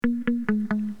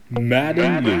Matt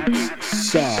and Luke's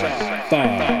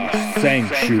Sci-Fi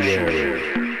Sanctuary.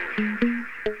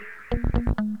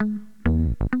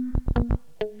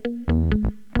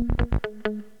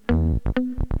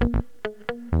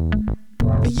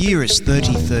 The year is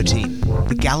 3013.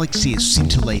 The galaxy is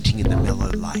scintillating in the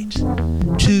mellow light.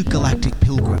 Two galactic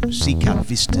pilgrims seek out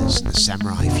vistas in the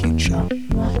samurai future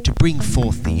to bring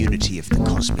forth the unity of the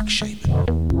cosmic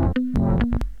shaman.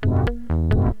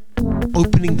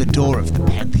 Opening the door of the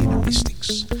pantheon of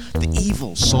mystics, the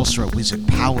evil sorcerer wizard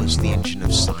powers the engine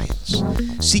of science,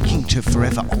 seeking to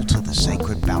forever alter the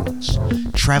sacred balance,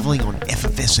 traveling on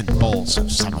effervescent balls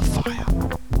of summer fire.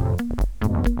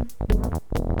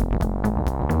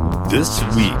 This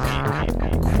week,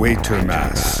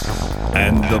 Quatermass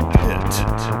and the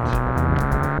Pit.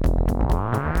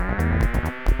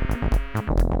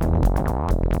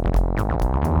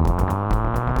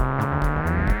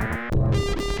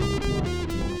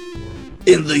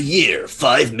 In the year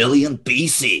 5 million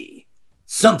BC,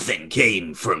 something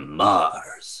came from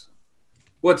Mars.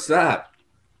 What's that?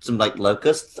 Some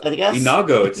locusts, I guess?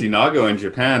 Inago. It's inago in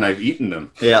Japan. I've eaten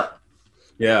them. Yeah.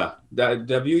 Yeah.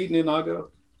 Have you eaten inago?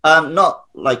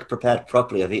 Not prepared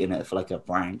properly. I've eaten it for a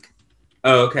prank.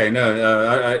 Oh, okay.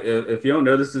 No, if you don't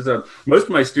know, this is most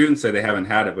of my students say they haven't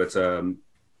had it, but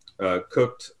it's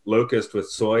cooked locust with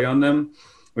soy on them.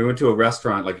 We went to a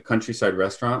restaurant, a countryside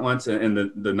restaurant once, and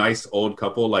the nice old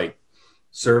couple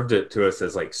served it to us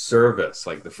as service,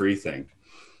 the free thing.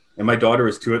 And my daughter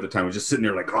was 2 at the time, was just sitting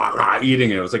there eating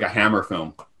it. It was like a Hammer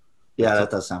film. Yeah,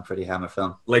 that does sound pretty Hammer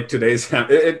film. Today's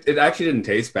it actually didn't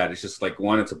taste bad. It's just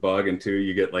one, it's a bug, and 2,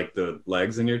 you get the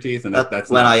legs in your teeth, and that's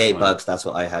when I ate bugs. That's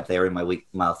what I had. They were in my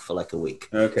mouth for a week.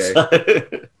 Okay.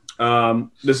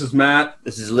 This is Matt.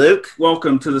 This is Luke.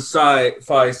 Welcome to the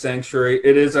Sci-Fi Sanctuary.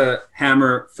 It is a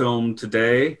Hammer film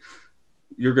today.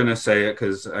 You're gonna say it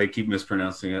because I keep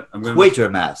mispronouncing it.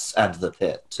 Quatermass and the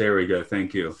Pit. There we go.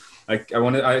 Thank you. I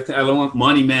don't want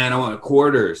money, man. I want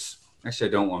quarters. Actually,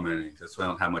 I don't want money. That's why I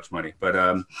don't have much money.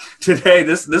 But today,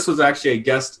 this was actually a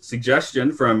guest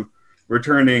suggestion from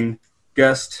returning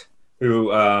guest who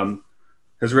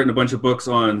has written a bunch of books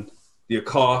on the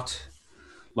occult.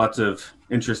 Lots of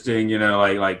interesting,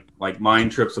 like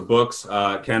mind trips of books.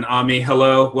 Ken Ami,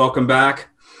 hello, welcome back.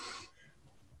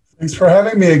 Thanks for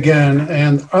having me again.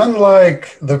 And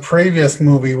unlike the previous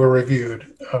movie we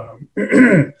reviewed,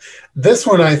 this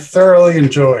one I thoroughly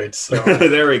enjoyed. So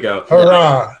there we go.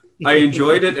 Hurrah! I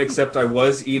enjoyed it, except I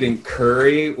was eating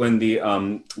curry when the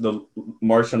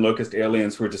Martian locust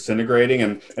aliens were disintegrating,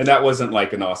 and that wasn't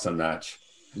an awesome match.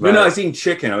 Right. No, I was eating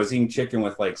chicken. I was eating chicken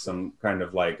with some kind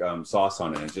of sauce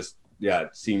on it. It just it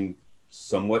seemed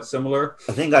somewhat similar.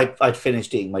 I think I'd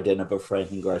finished eating my dinner before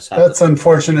anything gross happened. That's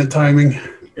unfortunate timing.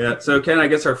 Yeah. So Ken, I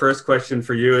guess our first question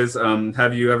for you is: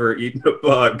 have you ever eaten a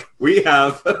bug? We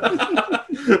have.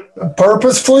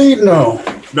 Purposefully? No.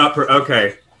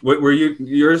 Okay. What were you?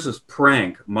 Yours was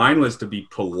prank. Mine was to be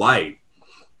polite.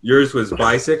 Yours was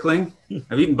bicycling.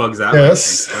 I've eaten bugs that way.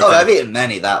 Yes. Okay. Oh, I've eaten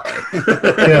many that way.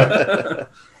 Yeah.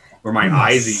 Or my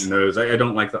eyes eating those. I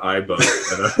don't like the eye bug.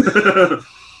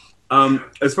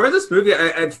 As far as this movie,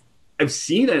 I've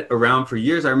seen it around for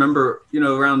years. I remember,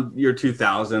 around year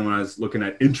 2000 when I was looking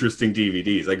at interesting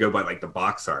DVDs. I go by the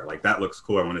box art. that looks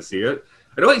cool. I want to see it.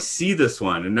 I'd always see this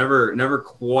one and never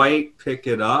quite pick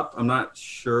it up. I'm not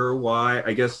sure why.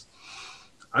 I guess,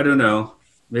 I don't know.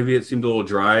 Maybe it seemed a little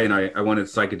dry and I wanted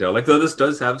psychedelic, though this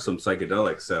does have some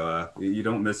psychedelics, so you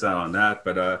don't miss out on that.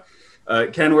 But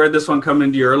Ken, where'd this one come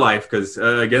into your life? Because,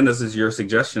 again, this is your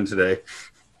suggestion today.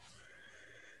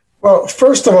 Well,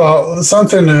 first of all,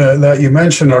 something that you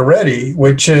mentioned already,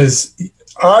 which is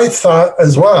I thought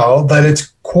as well that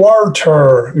it's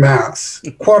Quatermass.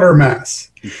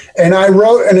 And I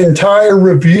wrote an entire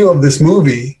review of this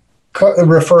movie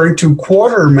referring to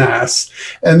Quatermass,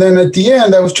 and then at the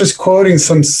end I was just quoting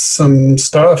some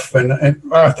stuff, and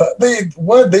I thought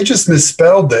they just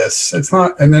misspelled this. It's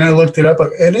not. And then I looked it up.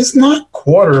 It is not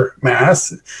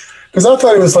Quatermass, because I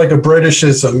thought it was a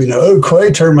Britishism,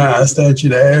 Quatermass, don't you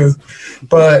know?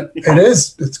 But it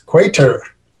is. It's Quater.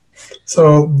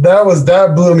 So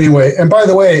that blew me away. And by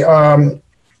the way,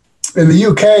 in the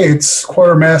UK it's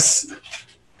Quatermass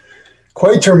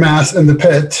and the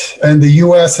Pit, and the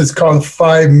US is called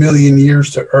 5 million years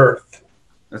to Earth.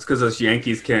 That's because those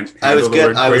Yankees can't handle the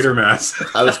word Quatermass.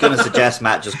 I was going to suggest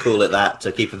Matt just call it that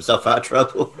to keep himself out of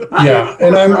trouble. Yeah,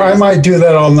 and I might do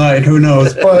that all night, who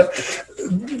knows. But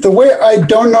the way, I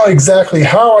don't know exactly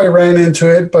how I ran into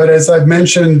it, but as I've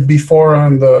mentioned before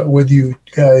with you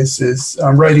guys, is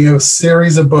I'm writing a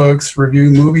series of books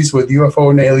reviewing movies with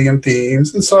UFO and alien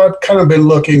themes, and so I've kind of been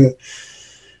looking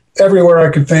everywhere I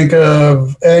could think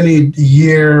of, any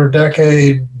year,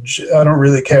 decade, I don't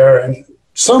really care. And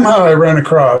somehow I ran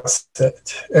across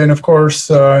it. And of course,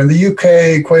 in the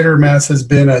UK, Quatermass has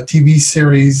been a TV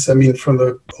series, I mean, from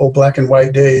the old black and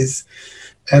white days.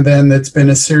 And then it's been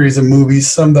a series of movies,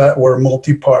 some that were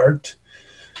multi-part.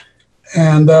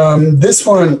 And this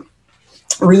one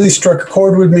really struck a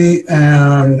chord with me.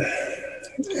 And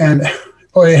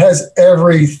it has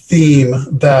every theme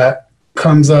that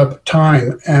comes up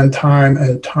time and time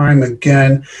and time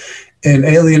again in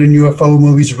alien and UFO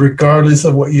movies, regardless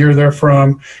of what year they're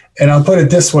from. And I'll put it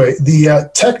this way.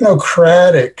 The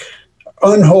technocratic,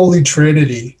 unholy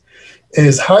trinity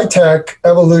is high-tech,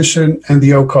 evolution, and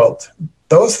the occult.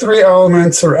 Those three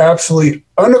elements are absolutely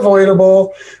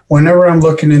unavoidable whenever I'm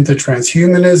looking into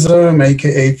transhumanism,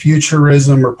 aka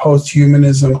futurism or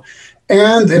posthumanism,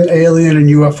 and in alien and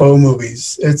UFO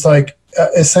movies. It's like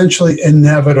essentially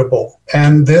inevitable.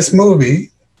 And this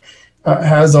movie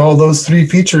has all those three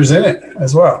features in it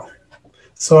as well.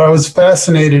 So I was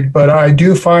fascinated, but I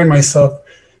do find myself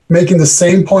making the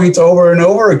same points over and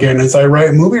over again as I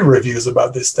write movie reviews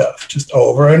about this stuff, just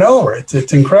over and over. It's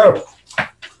incredible.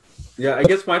 Yeah, I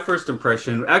guess my first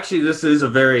impression, actually, this is a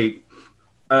very,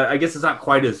 I guess it's not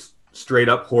quite as straight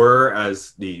up horror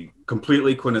as the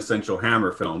completely quintessential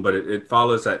Hammer film, but it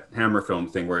follows that Hammer film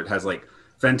thing where it has like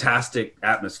fantastic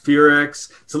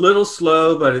atmospherics. It's a little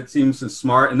slow, but it seems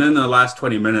smart. And then the last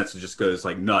 20 minutes, it just goes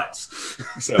like nuts.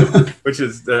 So, which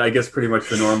is, I guess, pretty much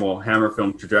the normal Hammer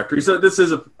film trajectory. So this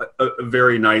is a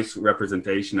very nice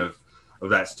representation of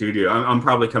that studio. I'm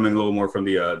probably coming a little more from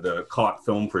the caught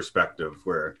film perspective,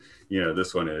 where, you know,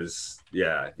 this one is,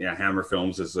 Hammer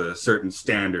Films is a certain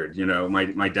standard. You know,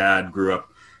 my dad grew up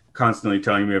constantly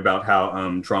telling me about how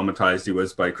traumatized he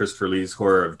was by Christopher Lee's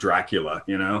horror of Dracula,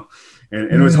 you know, and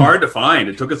it was hard to find.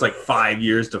 It took us like 5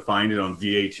 years to find it on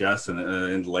VHS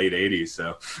in the late 80s.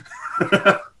 So,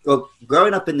 well,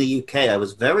 growing up in the UK, I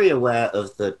was very aware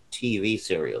of the TV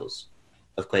serials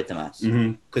of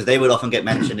Quatermass, because they would often get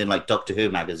mentioned in like Doctor Who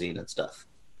magazine and stuff.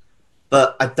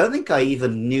 But I don't think I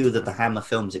even knew that the Hammer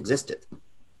films existed,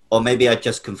 or maybe I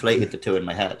just conflated the two in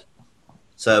my head.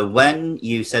 So when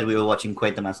you said we were watching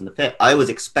Quatermass in the Pit, I was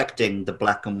expecting the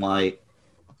black and white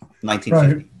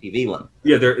 1950 TV one.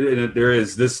 Yeah, there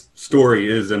is. This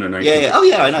story is in a 1950s. Yeah. Oh,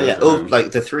 yeah, I know, yeah. Oh,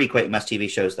 like the three Quatermass TV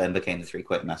shows then became the three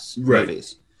Quatermass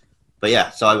movies. But yeah,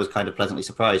 so I was kind of pleasantly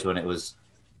surprised when it was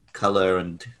color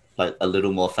and like a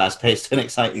little more fast-paced and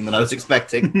exciting than I was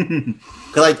expecting.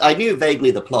 Because I knew vaguely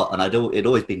the plot, and it'd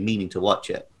always been meaning to watch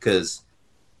it, because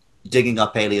digging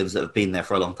up aliens that have been there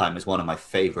for a long time is one of my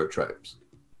favorite tropes.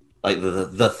 Like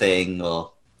the Thing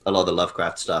or a lot of the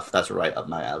Lovecraft stuff, that's right up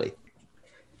my alley.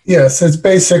 Yes, it's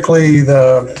basically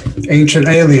the ancient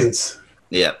aliens.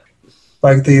 Yeah.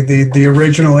 Like the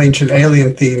original ancient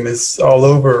alien theme is all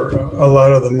over a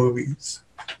lot of the movies.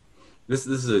 This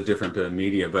is a different bit of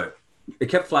media, but it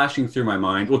kept flashing through my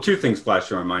mind. Well, two things flashed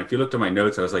through my mind. If you looked at my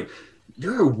notes, I was like,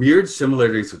 there are weird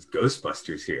similarities with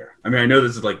Ghostbusters here. I mean, I know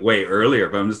this is like way earlier,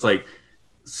 but I'm just like,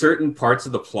 certain parts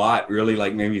of the plot really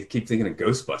like made me keep thinking of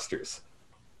Ghostbusters.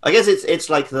 I guess it's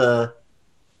like the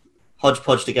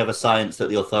hodgepodge together science that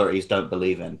the authorities don't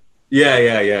believe in.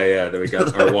 Yeah. That we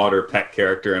got our water pet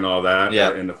character and all that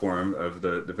in the form of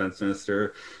the defense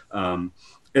minister. And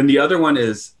the other one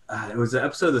is, it was an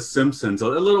episode of The Simpsons, a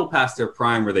little past their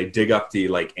prime, where they dig up the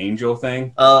like angel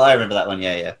thing. Oh, I remember that one.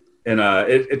 Yeah. And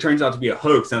it turns out to be a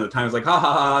hoax. And at the time, it's like,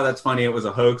 ha, that's funny. It was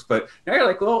a hoax. But now you're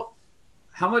like, well,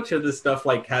 how much of this stuff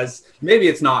like has, maybe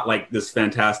it's not like this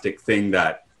fantastic thing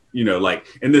that, you know, like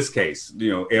in this case,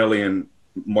 you know, alien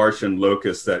Martian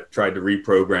locusts that tried to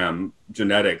reprogram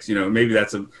genetics, you know, maybe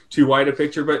that's a too wide a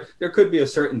picture, but there could be a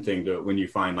certain thing to it when you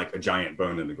find like a giant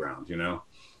bone in the ground, you know.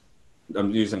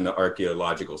 I'm using the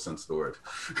archaeological sense of the word.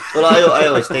 Well, I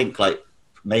always think like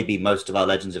maybe most of our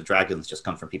Legends of Dragons just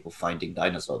come from people finding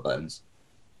dinosaur bones.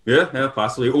 Yeah,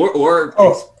 possibly, or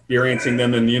experiencing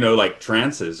them in, you know, like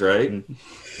trances, right?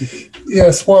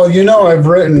 Yes, well, you know, I've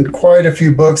written quite a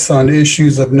few books on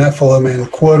issues of Nephilim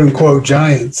and quote-unquote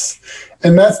giants,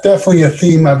 and that's definitely a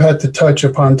theme I've had to touch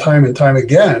upon time and time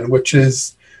again, which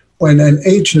is when an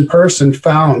ancient person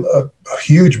found a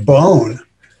huge bone,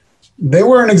 they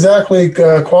weren't exactly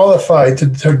qualified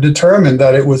to determine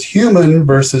that it was human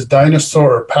versus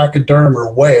dinosaur or pachyderm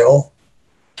or whale.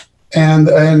 And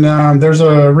there's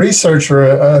a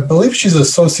researcher, I believe she's a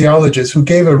sociologist, who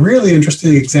gave a really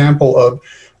interesting example of,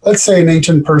 let's say an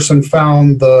ancient person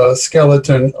found the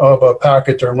skeleton of a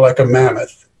pachyderm, like a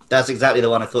mammoth. That's exactly the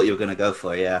one I thought you were going to go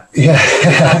for, yeah.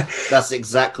 Yeah. That's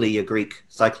exactly your Greek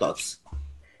Cyclops.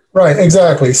 Right,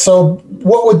 exactly. So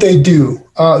what would they do?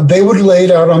 They would lay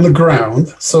it out on the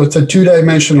ground. So it's a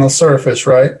two-dimensional surface,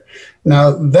 right?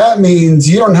 Now, that means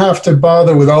you don't have to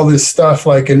bother with all this stuff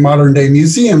like in modern day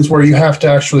museums where you have to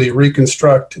actually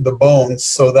reconstruct the bones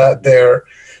so that they're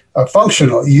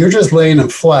functional. You're just laying them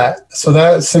flat. So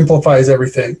that simplifies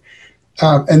everything.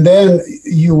 And then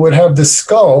you would have the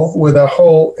skull with a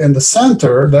hole in the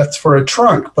center that's for a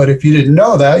trunk. But if you didn't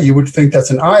know that, you would think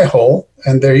that's an eye hole.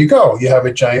 And there you go. You have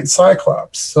a giant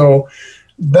cyclops. So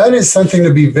that is something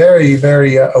to be very,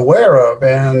 very aware of.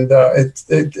 And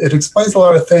it explains a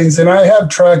lot of things. And I have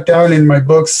tracked down in my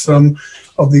books some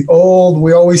of the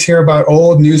we always hear about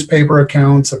old newspaper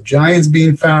accounts of giants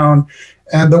being found.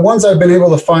 And the ones I've been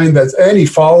able to find that any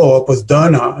follow-up was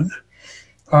done on,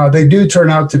 they do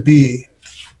turn out to be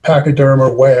pachyderm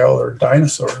or whale or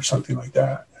dinosaur or something like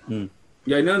that.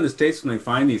 Yeah, I know in the States when they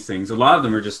find these things, a lot of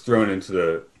them are just thrown into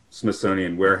the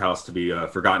Smithsonian warehouse to be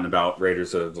forgotten about,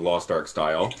 Raiders of the Lost Ark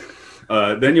style.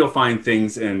 Then you'll find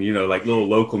things in, like little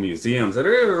local museums that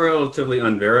are relatively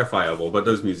unverifiable, but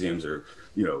those museums are,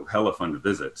 hella fun to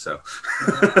visit. So,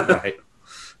 right.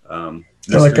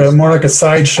 They're more like a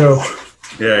sideshow.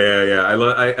 Yeah.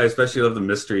 I especially love the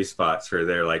mystery spots where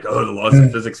they're like, the laws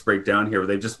of physics break down here. Where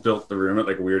they just built the room at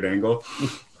like a weird angle.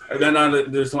 And then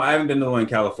there's one, I haven't been to the one in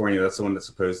California. That's the one that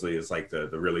supposedly is like the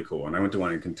really cool one. I went to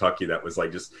one in Kentucky that was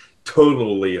like just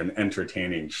totally an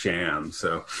entertaining sham.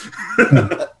 So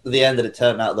at the end, did it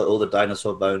turn out that all the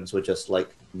dinosaur bones were just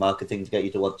like marketing to get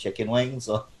you to want chicken wings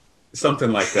or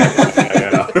something like that?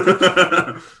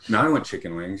 Yeah. No, I want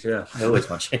chicken wings. Yeah, I always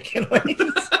want chicken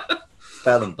wings.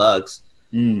 Better than bugs.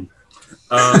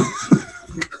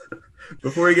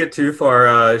 Before we get too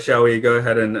far, shall we go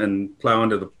ahead and plow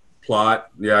into the plot?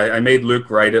 Yeah, I made Luke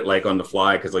write it like on the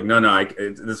fly because like no,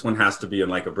 this one has to be in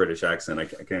like a British accent. I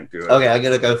can't do it. Okay, I'm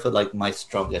gonna go for like my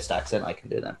strongest accent I can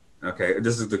do then. Okay,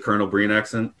 this is the Colonel Breen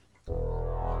accent.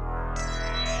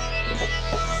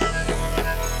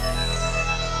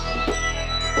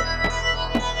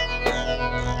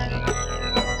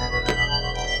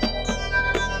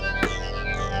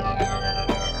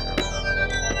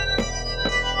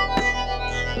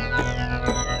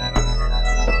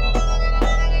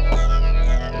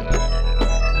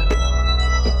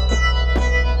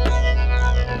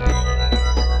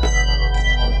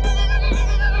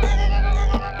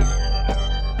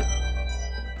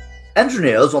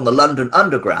 Engineers on the London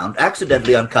Underground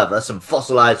accidentally uncover some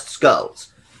fossilized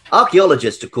skulls.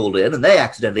 Archaeologists are called in and they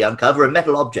accidentally uncover a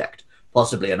metal object,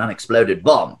 possibly an unexploded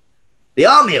bomb. The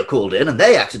army are called in and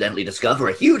they accidentally discover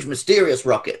a huge mysterious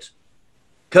rocket.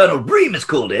 Colonel Bream is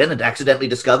called in and accidentally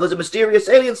discovers a mysterious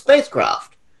alien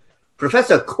spacecraft.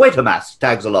 Professor Quatermass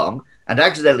tags along and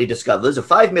accidentally discovers a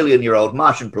 5 million-year-old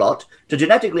Martian plot to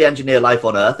genetically engineer life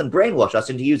on Earth and brainwash us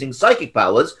into using psychic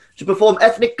powers to perform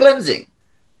ethnic cleansing.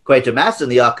 Quatermass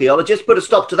and the archaeologists put a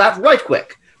stop to that right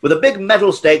quick, with a big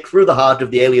metal stake through the heart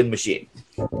of the alien machine.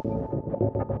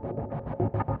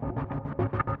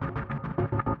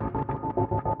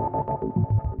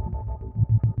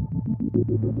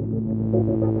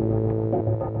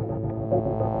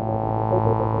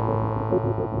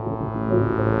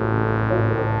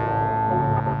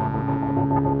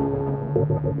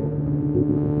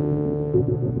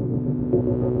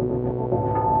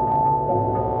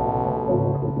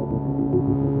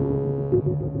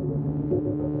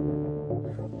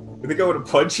 I think I would have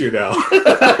punched you now.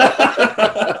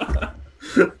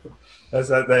 That's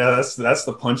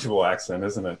the punchable accent,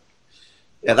 isn't it?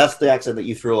 Yeah, that's the accent that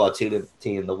you threw our tea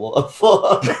in the water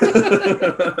for.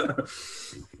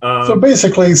 So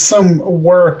basically, some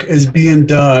work is being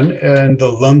done in the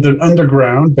London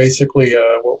Underground, basically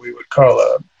what we would call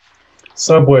a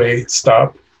subway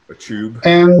stop. A tube.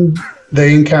 And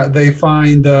they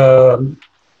find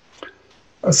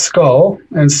a skull,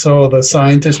 and so the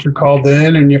scientists are called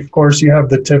in, and of course you have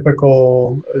the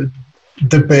typical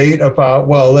debate about,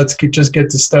 well, let's just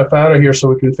get the stuff out of here so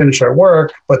we can finish our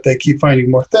work, but they keep finding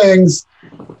more things,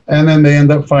 and then they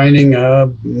end up finding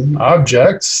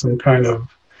objects, some kind of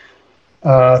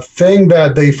thing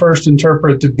that they first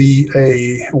interpret to be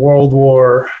a World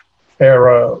War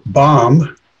era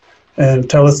bomb, and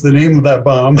tell us the name of that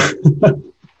bomb.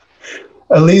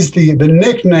 At least the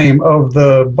nickname of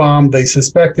the bomb they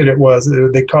suspected it was,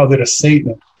 they called it a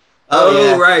Satan. Oh,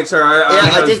 yeah. Right. Sorry.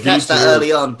 I did catch that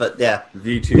early on, but yeah.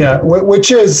 V2. Yeah,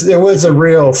 it was a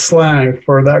real slang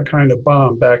for that kind of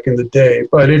bomb back in the day.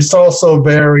 But it's also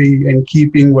very in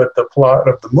keeping with the plot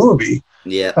of the movie.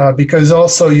 Yeah. Because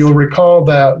also you'll recall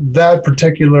that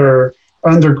particular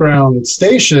underground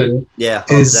station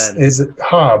is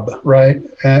Hob, right?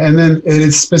 And then it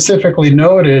is specifically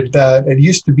noted that it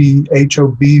used to be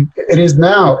HOB. It is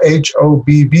now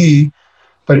HOBB,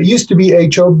 but it used to be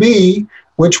HOB,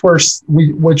 which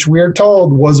we're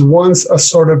told was once a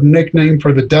sort of nickname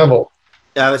for the devil.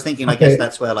 Yeah, I was thinking, I guess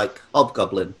that's where, like,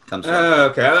 Hobgoblin comes from.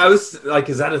 Okay. I was like,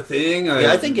 is that a thing?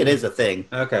 Yeah, I think it is a thing.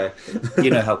 Okay.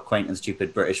 You know how quaint and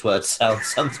stupid British words sound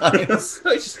sometimes.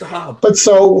 It's just a hob. But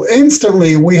so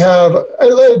instantly we have,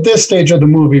 at this stage of the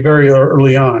movie, very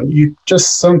early on, you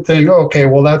just something, okay,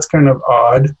 well, that's kind of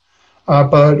odd.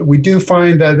 But we do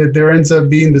find that there ends up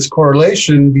being this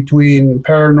correlation between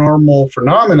paranormal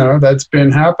phenomena that's been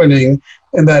happening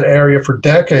in that area for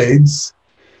decades,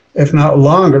 if not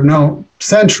longer. No,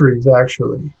 centuries,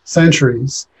 actually.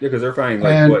 Centuries. Yeah, because they're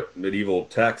finding medieval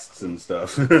texts and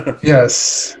stuff.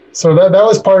 Yes. So that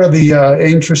was part of the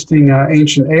interesting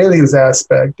ancient aliens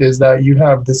aspect, is that you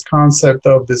have this concept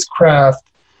of this craft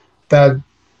that,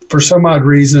 for some odd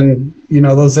reason,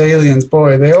 those aliens,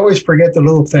 boy, they always forget the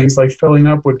little things like filling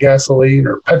up with gasoline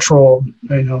or petrol,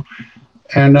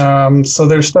 And so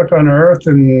they're stuck on Earth,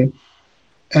 and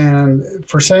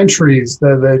for centuries,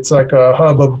 that it's like a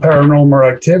hub of paranormal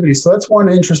activity. So that's one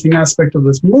interesting aspect of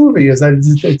this movie, is that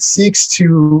it seeks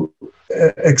to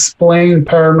explain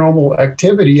paranormal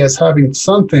activity as having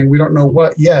something, we don't know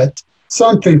what yet,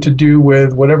 something to do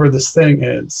with whatever this thing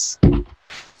is.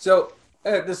 So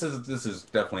this is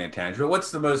definitely intangible.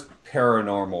 What's the most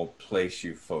paranormal place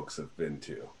you folks have been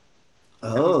to?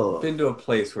 Oh. Been to a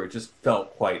place where it just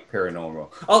felt quite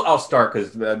paranormal. I'll start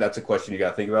because that's a question you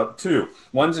got to think about. 2.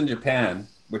 One's in Japan,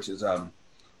 which is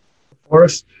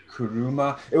Forest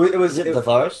Kuruma. Is it the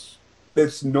forest?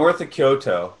 It's north of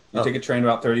Kyoto. You take a train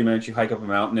about 30 minutes. You hike up a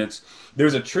mountain.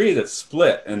 There's a tree that's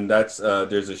split, and that's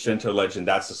there's a Shinto legend.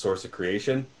 That's the source of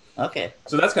creation. Okay.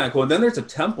 So that's kind of cool. And then there's a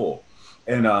temple,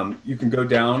 and you can go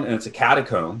down, and it's a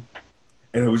catacomb,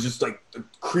 and it was just like the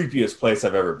creepiest place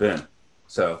I've ever been.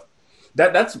 So.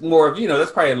 That's more of,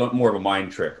 that's probably more of a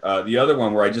mind trick. The other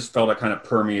one where I just felt it kind of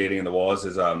permeating in the walls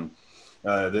is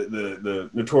the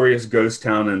notorious ghost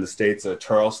town in the States,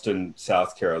 Charleston,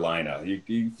 South Carolina.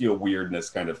 You feel weirdness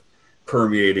kind of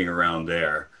permeating around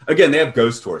there. Again, they have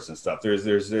ghost tours and stuff.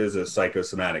 There's a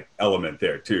psychosomatic element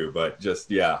there too, but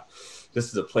just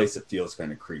is a place that feels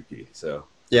kind of creepy. So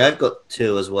yeah, I've got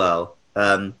 2 as well.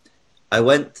 I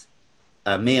went,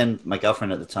 me and my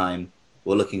girlfriend at the time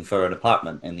were looking for an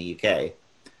apartment in the UK,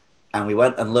 and we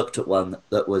went and looked at one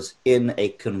that was in a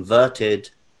converted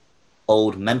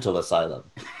old mental asylum.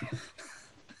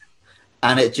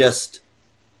 And it just,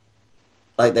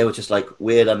 like, they were just like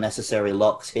weird unnecessary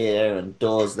locks here and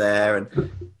doors there, and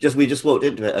we just walked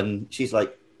into it, and she's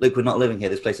like, "Luke, we're not living here,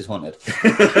 this place is haunted."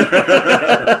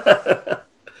 I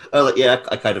was like, yeah,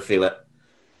 I kind of feel it.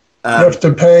 You have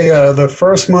to pay the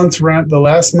first month's rent, the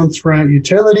last month's rent,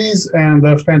 utilities, and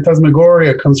the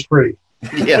Phantasmagoria comes free.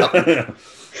 Yeah.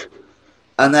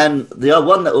 And then the other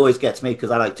one that always gets me, because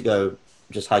I like to go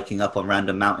just hiking up on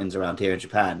random mountains around here in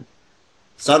Japan,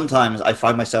 sometimes I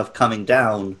find myself coming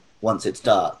down once it's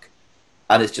dark,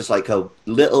 and it's just like a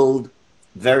little,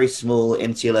 very small,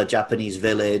 insular Japanese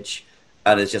village,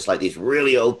 and it's just like these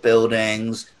really old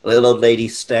buildings, a little old lady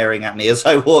staring at me as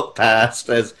I walk past.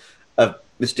 There's a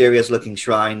mysterious looking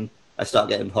shrine. I start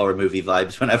getting horror movie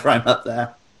vibes whenever I'm up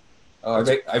there. Oh,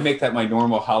 I make that my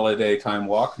normal holiday time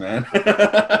walk, man.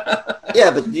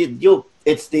 Yeah, but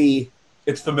it's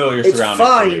familiar surroundings. It's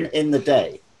fine in the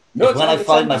day. No, it's when I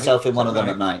find myself in one of them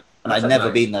at night, and I've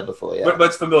never been there before yet. But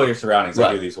it's familiar surroundings. Right.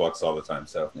 I do these walks all the time.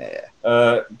 So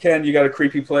yeah. Ken, you got a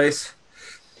creepy place?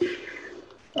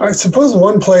 I suppose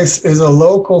one place is a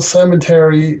local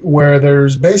cemetery where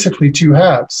there's basically 2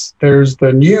 halves. There's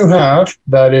the new half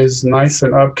that is nice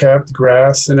and upkept,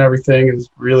 grass and everything is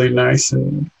really nice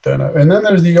and done up. And then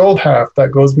there's the old half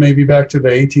that goes maybe back to the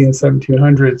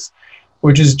 1700s,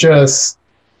 which is just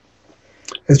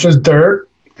dirt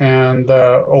and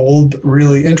old,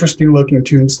 really interesting looking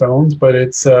tombstones. But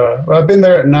it's I've been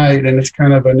there at night, and it's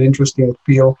kind of an interesting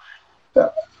feel.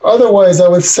 Otherwise, I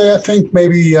would say I think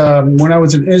maybe when I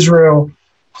was in Israel,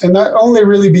 and not only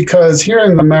really because here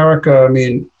in America, I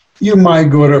mean, you might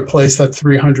go to a place that's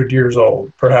 300 years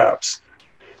old, perhaps.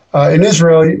 In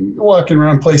Israel, you're walking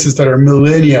around places that are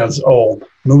millennia old.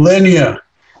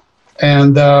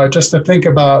 And just to think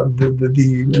about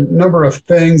the number of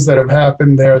things that have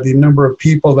happened there, the number of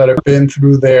people that have been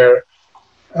through there.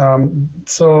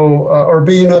 Or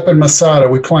being up in Masada,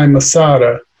 we climbed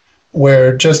Masada,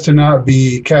 where just to not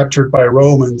be captured by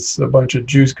Romans, a bunch of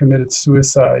Jews committed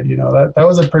suicide. That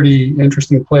was a pretty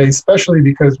interesting place, especially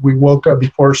because we woke up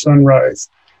before sunrise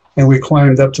and we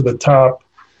climbed up to the top.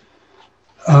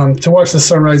 to watch the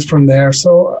sunrise from there.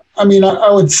 So, I mean,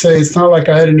 I would say it's not like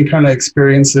I had any kind of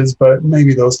experiences, but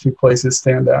maybe those two places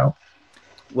stand out.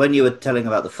 When you were telling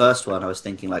about the first one, I was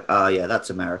thinking like, yeah, that's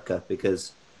America,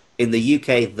 because in the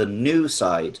UK, the new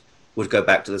side would go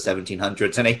back to the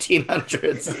 1700s and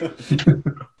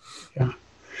 1800s.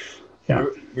 Yeah.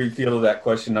 We fielded that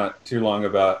question not too long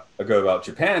ago about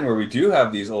Japan, where we do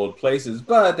have these old places,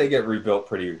 but they get rebuilt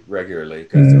pretty regularly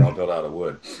because they're all built out of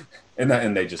wood,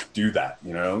 and they just do that.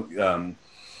 You know,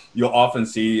 you'll often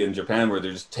see in Japan where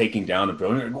they're just taking down a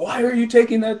building. Like, why are you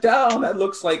taking that down? That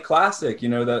looks like classic. You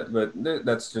know that, but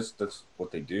that's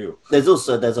what they do. There's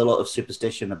a lot of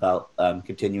superstition about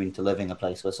continuing to live in a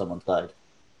place where someone's died.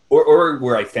 Or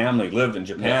where a family lived in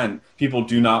Japan, people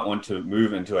do not want to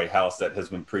move into a house that has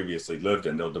been previously lived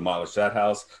in. They'll demolish that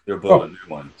house. They'll build a new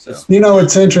one. So. You know,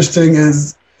 what's interesting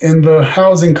is in the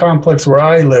housing complex where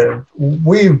I live,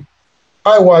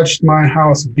 I watched my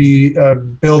house be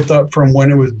built up from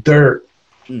when it was dirt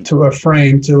to a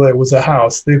frame till it was a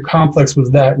house. The complex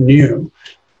was that new.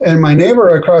 And my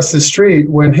neighbor across the street,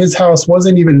 when his house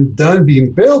wasn't even done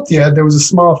being built yet, there was a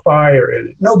small fire in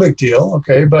it. No big deal,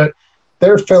 okay, but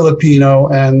they're Filipino,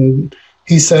 and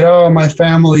he said, oh, my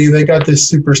family, they got this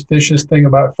superstitious thing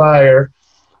about fire.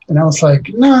 And I was like,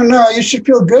 no, you should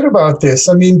feel good about this.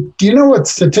 I mean, do you know what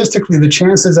statistically the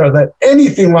chances are that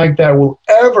anything like that will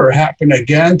ever happen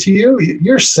again to you?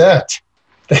 You're set.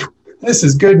 This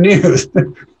is good news.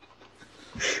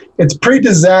 It's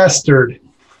pre-disastered,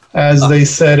 as they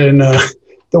said in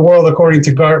the World According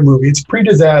to Garp movie. It's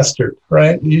pre-disastered,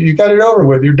 right? You got it over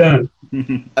with. You're done.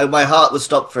 My heart was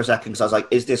stopped for a second because I was like,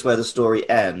 is this where the story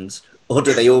ends? Or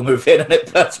do they all move in and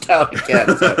it bursts down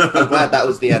again? So I'm glad that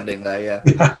was the ending there,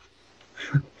 yeah.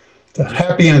 It's a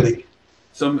happy ending.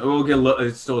 So we'll get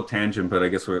it's still a tangent, but I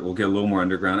guess we'll get a little more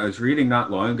underground. I was reading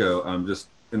not long ago, just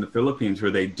in the Philippines,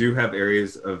 where they do have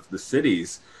areas of the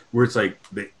cities where it's like,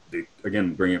 they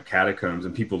again, bring up catacombs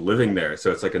and people living there.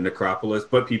 So it's like a necropolis,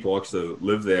 but people also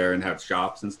live there and have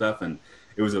shops and stuff. And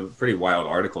it was a pretty wild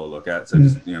article to look at. So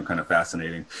just, kind of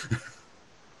fascinating.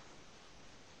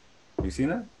 Have you seen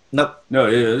that? Nope. No,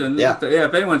 yeah.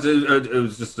 If anyone's, it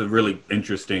was just a really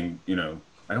interesting,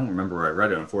 I don't remember where I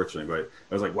read it, unfortunately, but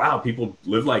I was like, wow, people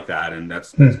live like that. And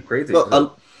that's crazy.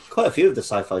 Well, quite a few of the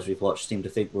sci-fis we've watched seem to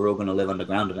think we're all going to live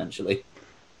underground eventually.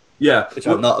 Yeah. Which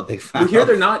I'm not a big fan of. Here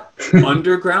they're not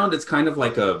underground. It's kind of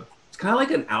like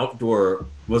an outdoor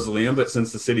mausoleum, but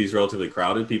since the city is relatively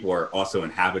crowded, people are also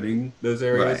inhabiting those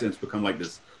areas. Right. And it's become like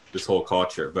this whole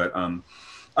culture. But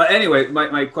anyway,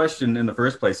 my question in the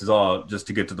first place is all just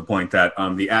to get to the point that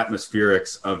the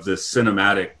atmospherics of this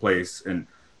cinematic place in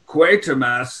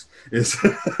Quatermass is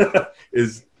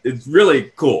it's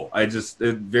really cool. A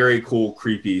very cool,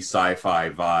 creepy sci-fi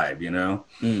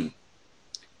vibe,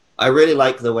 I really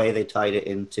like the way they tied it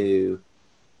into.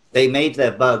 They made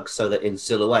their bugs so that in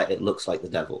silhouette it looks like the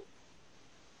devil.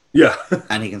 Yeah.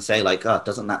 And he can say like, oh,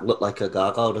 doesn't that look like a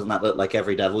gargoyle? Doesn't that look like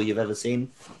every devil you've ever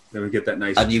seen? Then we get that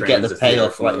nice. And you get the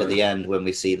payoff right at the end when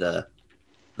we see the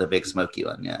big smoky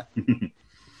one. Yeah.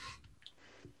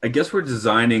 I guess we're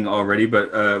designing already,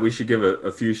 but we should give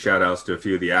a few shout outs to a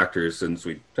few of the actors since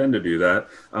we tend to do that.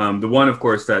 The one, of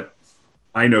course, that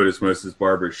I noticed most is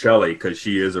Barbara Shelley, because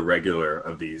she is a regular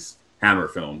of these Hammer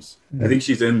films. I think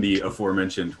she's in the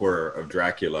aforementioned Horror of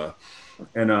Dracula.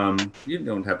 And you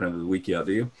don't happen to have the wiki out,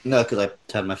 do you? No, because I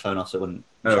turned my phone off so it wouldn't.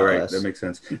 Oh, right. That makes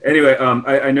sense. Anyway,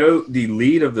 I know the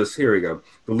lead of this. Here we go.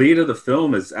 The lead of the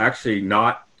film is actually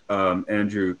not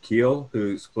Andrew Keel,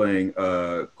 who's playing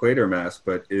Quatermass,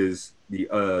 but is the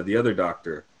other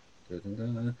doctor,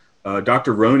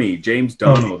 Dr. Roney, James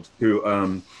Donald,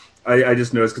 who I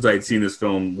just noticed because I had seen this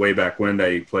film way back when,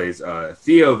 that he plays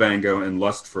Theo Van Gogh in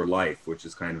Lust for Life, which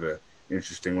is kind of a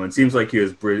interesting one. Seems like he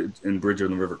was in Bridge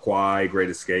on the River Kwai, Great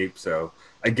Escape, so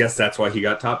I guess that's why he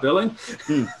got top billing.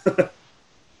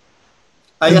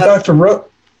 Dr.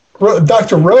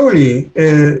 Roney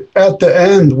is at the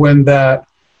end when that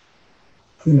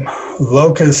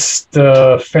locust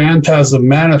phantasm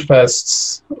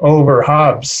manifests over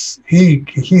Hobbs. He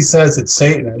says it's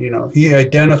Satan. He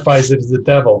identifies it as the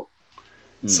devil.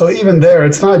 So even there,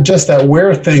 it's not just that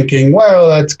we're thinking, well,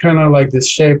 that's kind of like this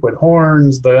shape with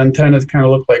horns. The antennas kind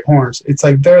of look like horns. It's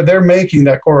like they're making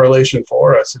that correlation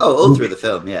for us. All through the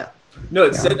film, yeah. No,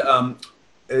 it said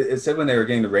when they were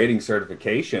getting the rating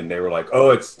certification, they were like,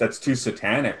 oh, that's too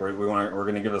satanic. We're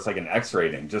going to give us like an X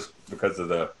rating just because of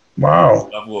the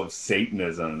level of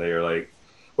Satanism. They were like,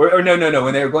 or no.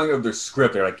 When they were going over their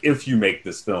script, they're like, if you make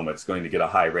this film, it's going to get a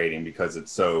high rating because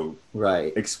it's so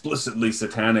explicitly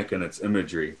satanic in its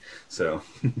imagery. So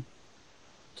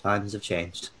times have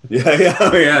changed.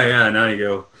 Yeah. Now you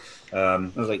go.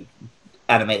 It was like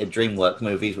animated DreamWorks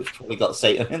movies, which probably got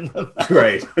Satan in them.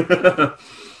 Right.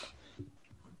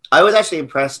 I was actually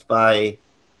impressed by,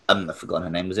 I've forgotten her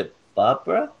name. Was it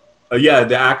Barbara? Yeah,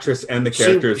 the actress and the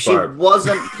character is Barb. She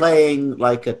wasn't playing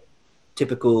like a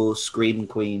typical scream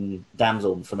queen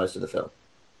damsel for most of the film.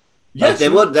 Yes,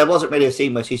 there wasn't really a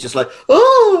scene where she's just like,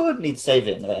 oh, needs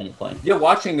saving at any point. Yeah,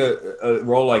 watching a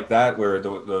role like that where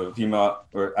the female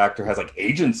or actor has like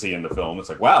agency in the film, it's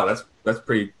like, wow, that's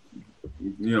pretty,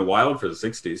 wild for the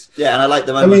 60s. Yeah, and I like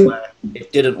the moment where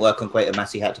it didn't work on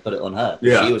Quatermass, he had to put it on her.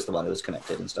 Yeah. She was the one who was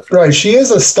connected and stuff. Right, she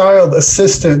is a styled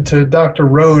assistant to Dr.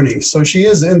 Roney, so she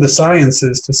is in the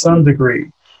sciences to some degree.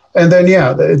 And then,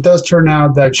 yeah, it does turn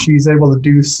out that she's able to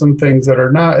do some things that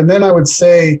are not. And then I would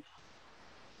say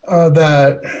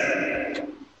that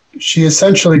she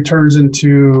essentially turns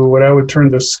into what I would term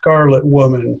the Scarlet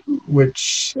Woman,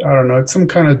 which, I don't know, it's some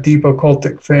kind of deep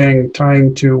occultic thing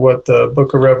tying to what the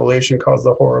Book of Revelation calls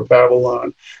the Whore of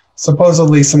Babylon.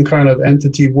 Supposedly some kind of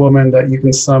entity woman that you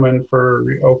can summon for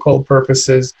occult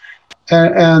purposes.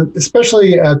 And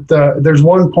especially there's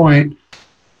one point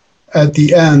at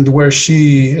the end where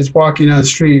she is walking down the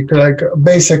street, like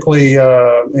basically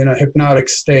in a hypnotic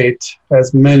state,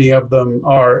 as many of them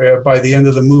are by the end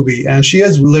of the movie. And she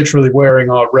is literally wearing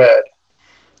all red.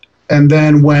 And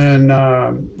then when,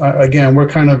 again, we're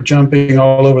kind of jumping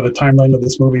all over the timeline of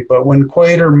this movie, but when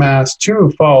Quatermass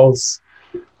 2 falls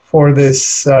for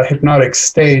this hypnotic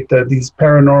state, these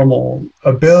paranormal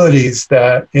abilities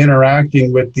that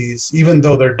interacting with these, even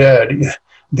though they're dead,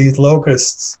 these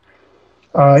locusts,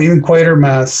 even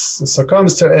Quatermass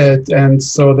succumbs to it. And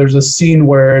so there's a scene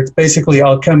where it's basically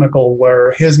alchemical,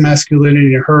 where his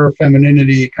masculinity and her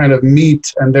femininity kind of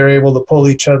meet and they're able to pull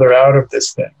each other out of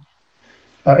this thing.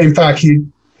 In fact, he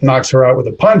knocks her out with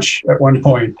a punch at one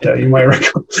point, you might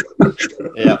recall.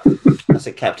 Yeah, that's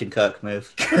a Captain Kirk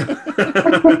move.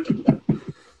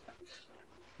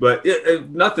 But if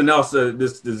nothing else,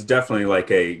 this is definitely like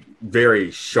a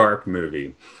very sharp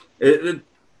movie. It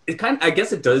kind of, I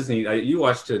guess it does need, you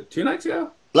watched it 2 nights ago?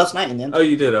 Last night in the end. Oh,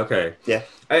 you did? Okay. Yeah.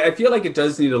 I feel like it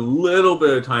does need a little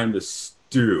bit of time to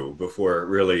stew before it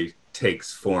really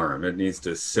takes form. It needs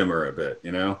to simmer a bit,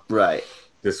 Right.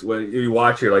 This when you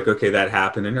watch, you're like, okay, that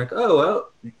happened, and you're like, oh well,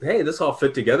 hey, this all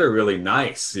fit together really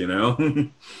nice, Yeah,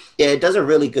 it does a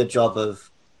really good job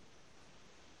of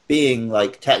being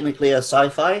like technically a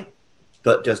sci-fi,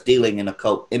 but just dealing in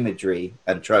occult imagery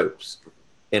and tropes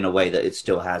in a way that it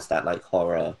still has that like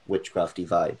horror witchcrafty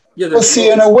vibe. Yeah, well, see,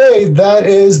 in a way, that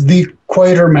is the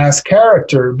Quatermass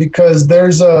character, because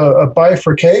there's a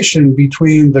bifurcation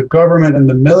between the government and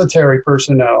the military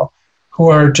personnel, who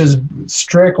are just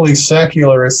strictly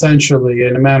secular, essentially,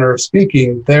 in a manner of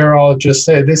speaking. They're all just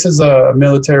say, this is a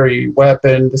military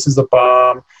weapon, this is a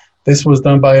bomb, this was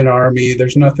done by an army,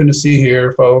 there's nothing to see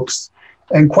here, folks.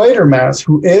 And Quatermass,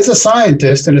 who is a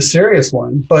scientist and a serious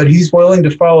one, but he's willing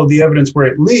to follow the evidence where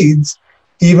it leads,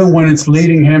 even when it's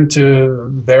leading him to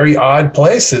very odd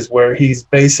places where he's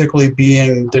basically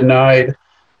being denied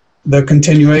the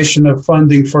continuation of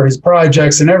funding for his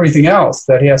projects and everything else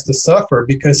that he has to suffer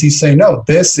because he's saying, no,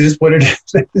 this is what it is.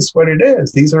 This is what it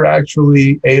is. These are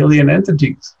actually alien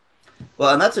entities.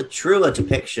 Well, and that's a truer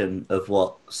depiction of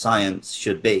what science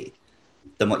should be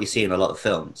than what you see in a lot of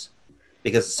films.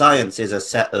 Because science is a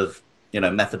set of,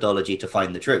 methodology to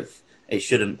find the truth. It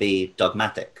shouldn't be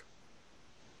dogmatic.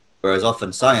 Whereas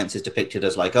often science is depicted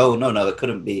as like, oh, no, it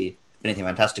couldn't be anything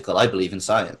fantastical. I believe in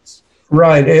science.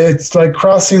 Right. It's like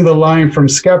crossing the line from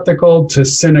skeptical to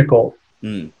cynical.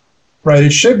 Right.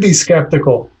 It should be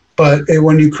skeptical. But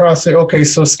when you cross it, okay,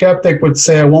 so skeptic would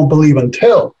say, I won't believe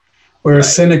until.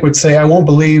 Whereas cynic would say, I won't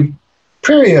believe,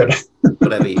 period.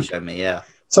 Whatever you show me, yeah.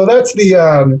 So that's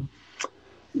the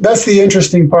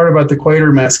interesting part about the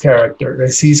Quatermass character,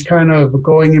 is he's kind of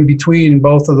going in between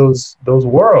both of those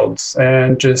worlds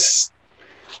and just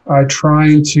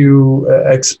trying to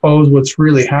expose what's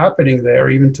really happening there,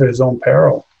 even to his own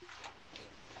peril.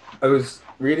 I was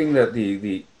reading that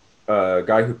the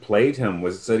guy who played him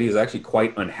said he was actually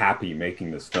quite unhappy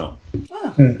making this film.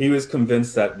 He was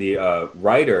convinced that the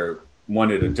writer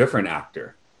wanted a different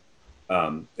actor.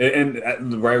 And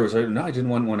the writer was like, no, I didn't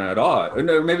want one at all.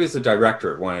 No, maybe it's the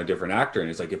director wanted a different actor. And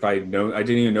he's like, I didn't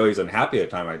even know he's unhappy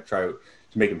at the time. I'd try to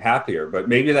make him happier. But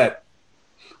maybe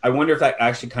I wonder if that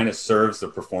actually kind of serves the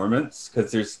performance,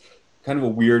 because there's kind of a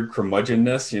weird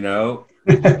curmudgeonness,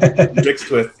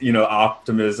 mixed with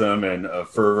optimism and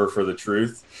fervor for the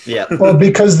truth. Yeah. Well,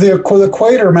 because the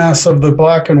Quatermass of the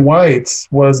black and whites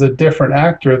was a different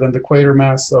actor than the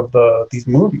Quatermass of these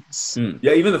movies.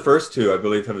 Yeah, even the first two, I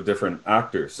believe, have a different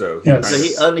actor. So Yes. So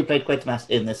he only played Quatermass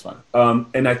in this one.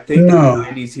 and I think No. in the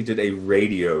 90s he did a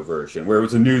radio version where it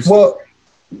was a news. Well,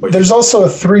 there's also a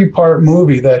 3-part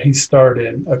movie that he starred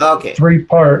in. A Okay.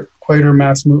 3-part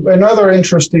Quatermass movie. Another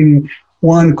interesting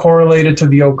one correlated to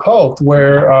the occult,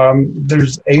 where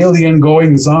there's alien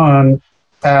goings on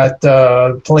at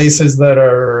places that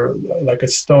are like a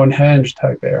Stonehenge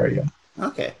type area.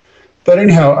 Okay. But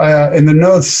anyhow, in the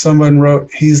notes, someone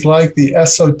wrote, he's like the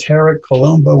esoteric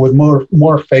Columba with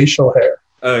more facial hair.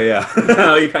 Oh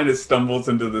yeah, he kind of stumbles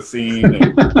into the scene.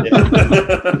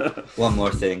 One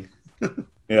more thing.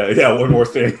 Yeah, one more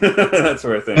thing. That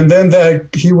sort of thing. And then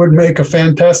that he would make a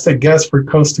fantastic guest for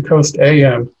Coast to Coast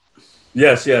AM.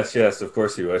 Yes, of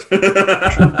course he would. You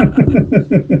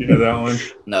know that one?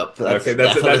 No. Okay,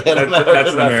 that's an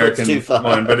American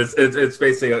one, but it's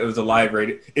basically it was a live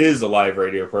radio. It is a live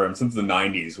radio program since the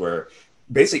 90s, where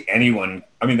basically anyone.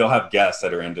 I mean, they'll have guests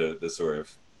that are into this sort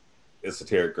of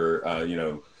esoteric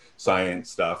or science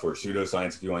stuff or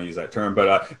pseudoscience, if you want to use that term.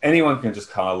 But anyone can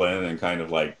just call in and kind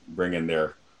of like bring in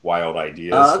their wild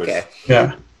ideas. Okay.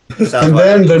 Yeah. Sounds And like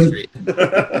then Main Street.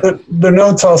 the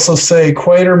notes also say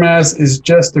Quatermass is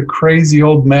just a crazy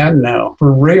old man now,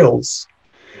 for reals.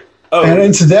 Oh, And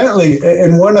incidentally,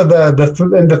 in one of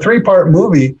in the 3-part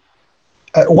movie,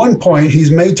 at one point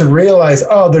he's made to realize,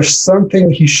 there's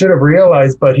something he should have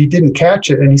realized, but he didn't catch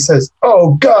it. And he says,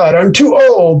 "Oh God, I'm too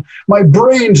old. My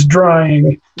brain's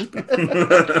drying." that's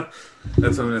what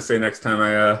I'm going to say next time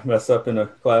I mess up in a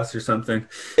class or something.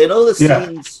 In all the Yeah.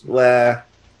 scenes where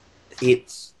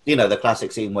it's, the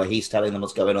classic scene where he's telling them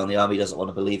what's going on, the army doesn't want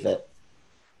to believe it.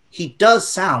 He does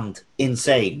sound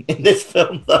insane in this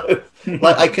film, though.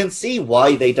 Like, I can see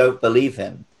why they don't believe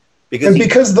him. Because he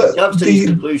jumps to these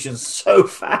conclusions so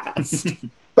fast.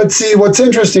 But see, what's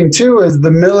interesting too is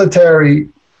the military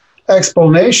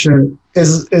explanation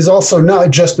is also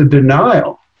not just a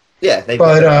denial. Yeah,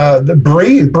 But the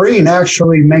Breen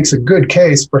actually makes a good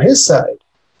case for his side.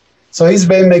 So he's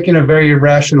been making a very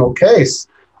rational case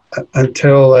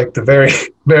until like the very,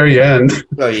 very end.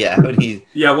 Oh yeah, when he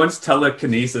once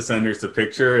telekinesis enters the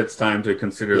picture, it's time to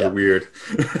consider the weird.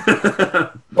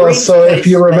 Well, so if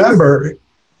you remember,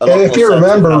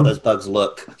 how those bugs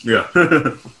look. Yeah.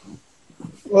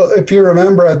 well, if you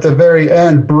remember at the very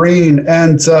end, Breen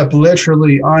ends up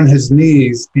literally on his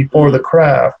knees before the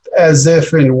craft, as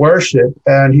if in worship,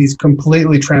 and he's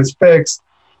completely transfixed.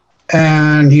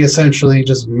 And he essentially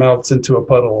just melts into a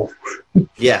puddle.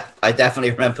 Yeah, I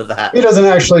definitely remember that. He doesn't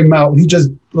actually melt. He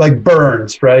just like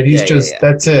burns, right? He's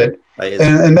that's it.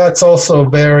 And that's also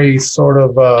very sort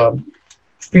of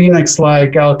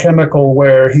Phoenix-like alchemical,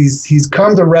 where he's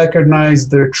come to recognize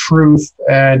their truth,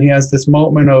 and he has this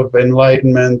moment of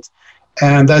enlightenment,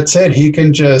 and that's it. He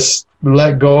can just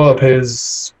let go of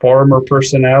his former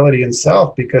personality and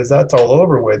self, because that's all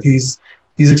over with. He's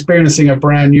experiencing a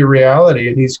brand new reality,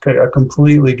 and he's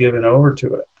completely given over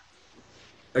to it.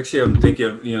 Actually, I'm thinking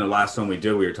of, last one we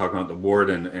did, we were talking about the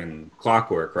Warden and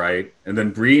Clockwork, right? And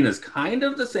then Breen is kind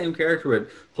of the same character, but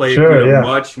played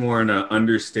much more in an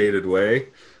understated way,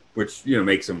 which,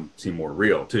 makes him seem more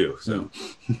real, too. So,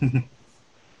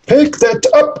 pick that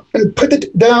up and put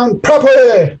it down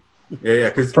properly. Yeah,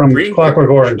 because from Clockwork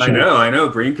Orange. I know.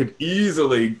 Breen could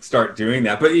easily start doing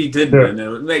that, but he didn't. Yeah. And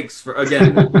it makes for,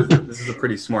 again, this is a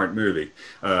pretty smart movie,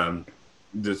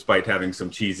 despite having some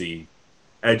cheesy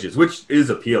edges, which is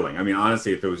appealing. I mean,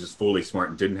 honestly, if it was just fully smart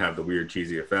and didn't have the weird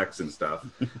cheesy effects and stuff,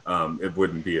 it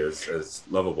wouldn't be as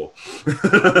lovable.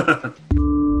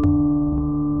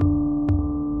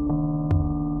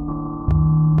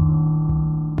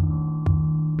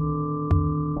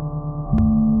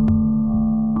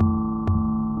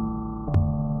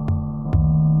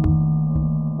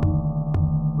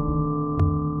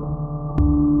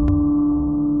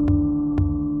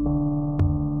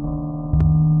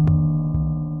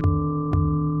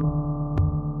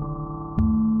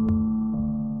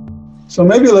 So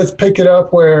maybe let's pick it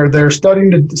up where they're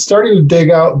starting to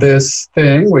dig out this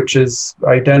thing, which is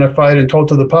identified and told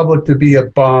to the public to be a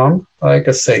bomb, like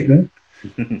a Satan.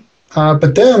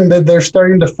 But then they're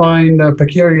starting to find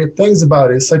peculiar things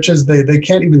about it, such as they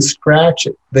can't even scratch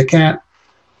it. They can't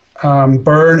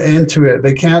burn into it.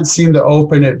 They can't seem to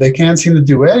open it. They can't seem to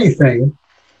do anything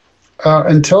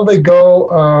until they go,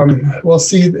 well,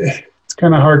 see, it's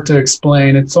kind of hard to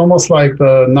explain. It's almost like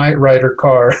the Knight Rider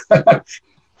car.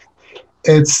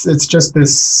 It's just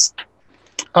this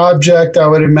object. I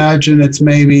would imagine it's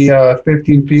maybe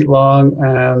 15 feet long,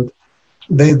 and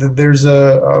there's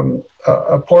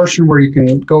a portion where you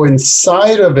can go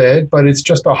inside of it, but it's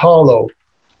just a hollow,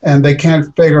 and they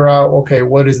can't figure out, okay,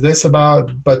 what is this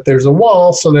about? But there's a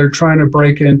wall, so they're trying to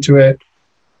break into it.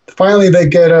 Finally, they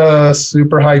get a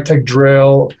super high-tech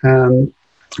drill, and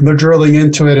they're drilling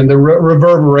into it, and the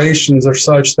reverberations are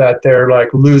such that they're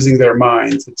like losing their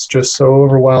minds. It's just so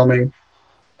overwhelming.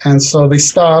 And so they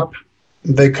stop,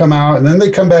 they come out, and then they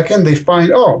come back in. They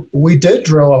find, oh, we did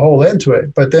drill a hole into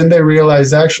it. But then they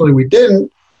realize, actually, we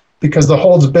didn't, because the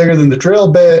hole's bigger than the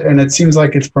drill bit, and it seems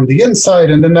like it's from the inside.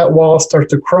 And then that wall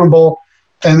starts to crumble.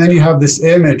 And then you have this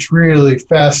image, really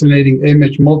fascinating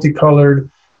image, multicolored,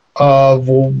 of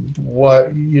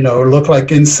what, look like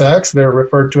insects. They're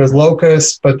referred to as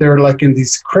locusts, but they're like in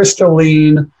these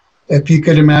crystalline, if you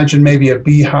could imagine maybe a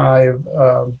beehive,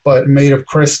 but made of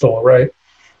crystal, right?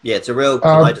 Yeah, it's a real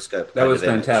kaleidoscope. That was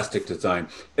fantastic design.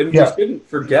 And we didn't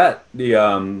forget the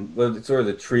sort of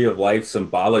the tree of life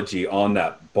symbology on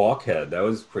that bulkhead. That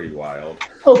was pretty wild.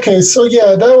 Okay, so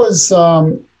yeah, that was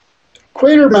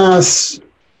Quatermass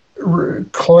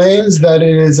claims that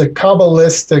it is a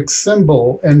Kabbalistic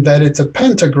symbol and that it's a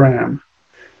pentagram.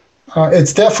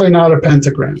 It's definitely not a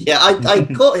pentagram. Yeah, I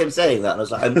caught him saying that, and I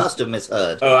was like, I must have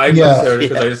misheard. Oh, I misheard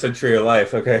because I just said tree of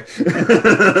life. Okay.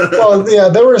 Well, yeah,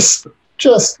 there was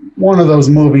just one of those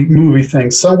movie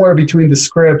things. Somewhere between the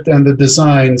script and the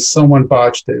design, someone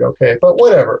botched it. Okay, but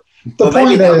whatever. The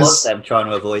point that is, was them trying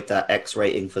to avoid that X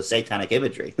rating for satanic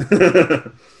imagery.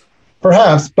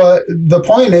 Perhaps, but the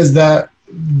point is that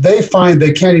they find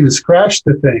they can't even scratch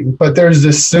the thing, but there's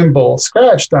this symbol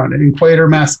scratched on it, and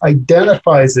Quatermass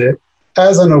identifies it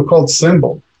as an occult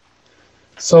symbol.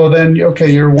 So then,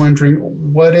 okay, you're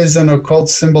wondering, what is an occult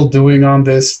symbol doing on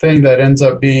this thing that ends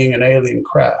up being an alien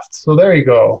craft? So there you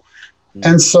go.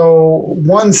 And so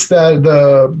once that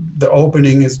the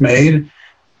opening is made,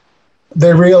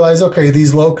 they realize, okay,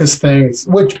 these locust things,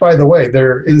 which, by the way,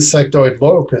 they're insectoid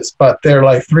locusts, but they're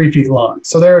like 3 feet long.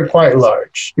 So they're quite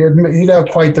large. You'd have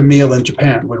quite the meal in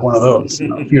Japan with one of those,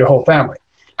 feed a whole family.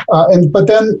 But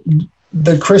then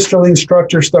the crystalline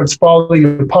structure starts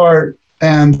falling apart,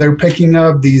 and they're picking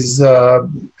up these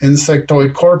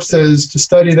insectoid corpses to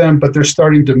study them, but they're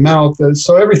starting to melt.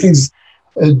 So everything's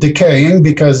decaying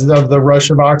because of the rush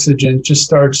of oxygen. It just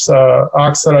starts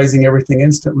oxidizing everything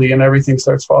instantly, and everything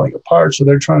starts falling apart. So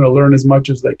they're trying to learn as much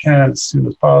as they can as soon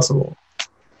as possible.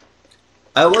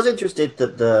 I was interested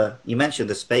that you mentioned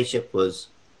the spaceship was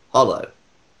hollow.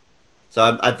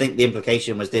 So I think the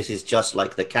implication was this is just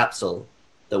like the capsule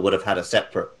that would have had a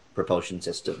separate propulsion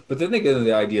system. But then they get into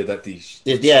the idea that the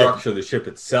structure of the ship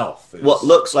itself is... What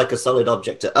looks like a solid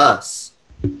object to us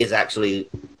is actually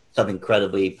some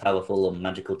incredibly powerful and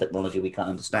magical technology we can't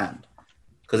understand.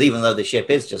 Because even though the ship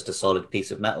is just a solid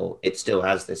piece of metal, it still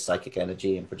has this psychic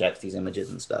energy and projects these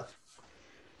images and stuff.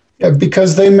 Yeah,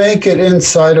 because they make it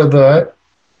inside of the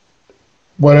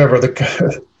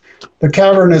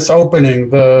cavernous opening,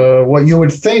 what you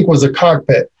would think was a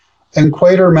cockpit. And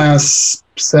Quatermass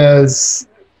says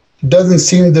doesn't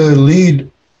seem to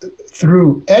lead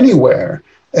through anywhere,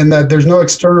 and that there's no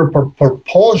external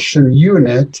propulsion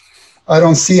unit. I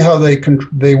don't see how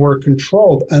they were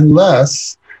controlled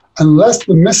unless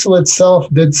the missile itself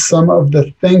did some of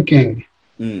the thinking.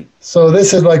 So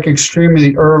this is like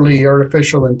extremely early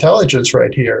artificial intelligence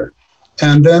right here.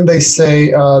 And then they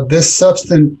say this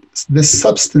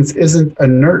substance isn't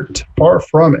inert, far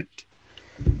from it.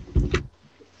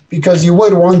 Because you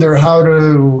would wonder, how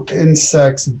do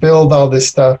insects build all this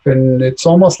stuff? And it's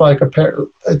almost like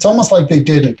they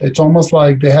didn't. It's almost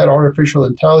like they had artificial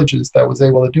intelligence that was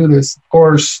able to do this. Of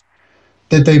course,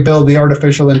 did they build the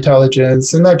artificial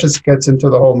intelligence? And that just gets into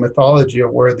the whole mythology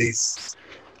of where these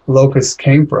locusts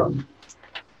came from.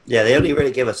 Yeah, they only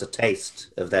really give us a taste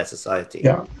of their society.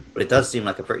 Yeah. But it does seem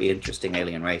like a pretty interesting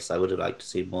alien race. I would have liked to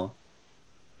see more.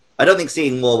 I don't think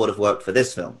seeing more would have worked for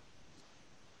this film.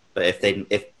 But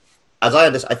as I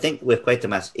understand, I think with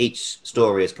Quatermass, each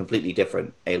story is completely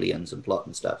different, aliens and plot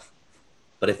and stuff.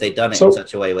 But if they'd done it in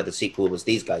such a way where the sequel was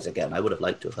these guys again, I would have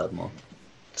liked to have heard more.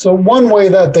 So one way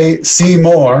that they see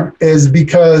more is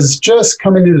because just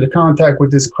coming into contact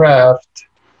with this craft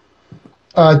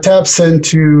taps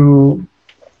into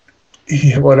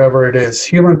whatever it is,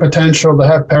 human potential to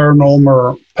have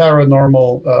paranormal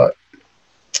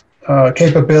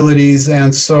capabilities.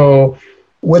 And so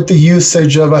with the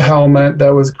usage of a helmet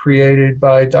that was created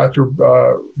by Dr.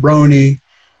 Roney,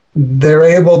 they're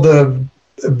able to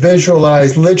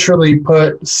visualize, literally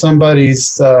put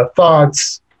somebody's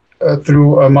thoughts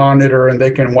through a monitor, and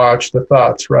they can watch the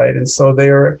thoughts, right? And so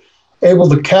they're able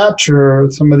to capture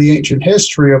some of the ancient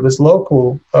history of this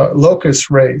local locust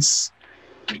race.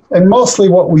 And mostly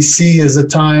what we see is a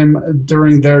time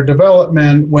during their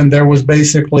development when there was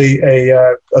basically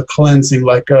a cleansing,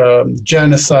 like a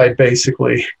genocide,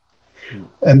 basically.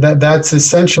 And that's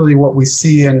essentially what we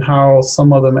see in how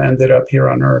some of them ended up here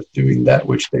on Earth doing that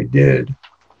which they did.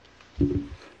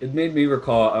 It made me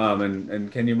recall,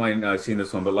 and Ken, you might seen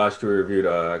this one, but last year we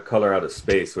reviewed Color Out of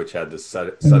Space, which had this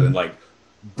sudden like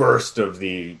burst of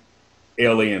the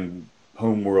alien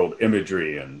homeworld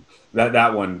imagery, and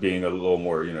that one being a little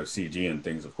more, CG and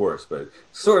things, of course, but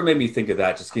sort of made me think of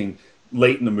that, just getting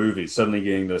late in the movie, suddenly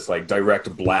getting this like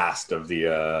direct blast of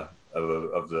the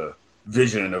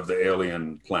vision of the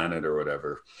alien planet or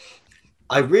whatever.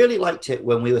 I really liked it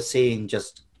when we were seeing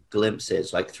just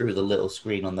glimpses, like through the little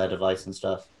screen on their device and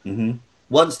stuff. Mm-hmm.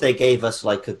 Once they gave us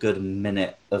like a good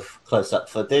minute of close-up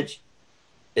footage,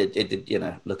 it did,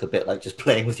 look a bit like just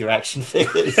playing with your action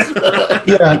figures.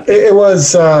 Yeah, it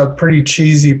was pretty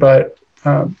cheesy, but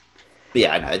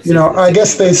yeah, I know. I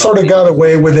guess they sort of got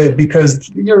away with it because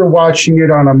you're watching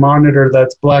it on a monitor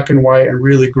that's black and white and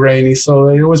really grainy, so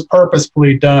it was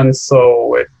purposefully done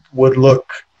so it would look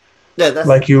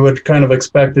like you would kind of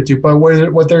expect it to. But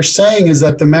what they're saying is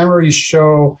that the memories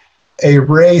show a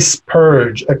race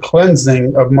purge, a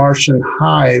cleansing of Martian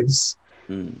hives,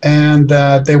 and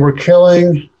that they were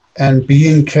killing and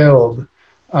being killed.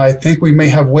 I think we may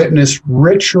have witnessed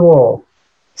ritual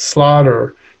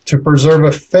slaughter to preserve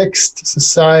a fixed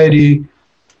society,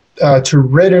 to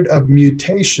rid it of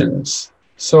mutations.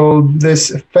 So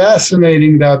this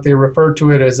fascinating that they refer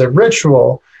to it as a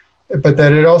ritual, but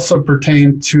that it also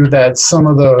pertained to that some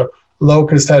of the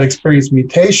locusts had experienced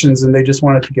mutations and they just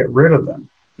wanted to get rid of them.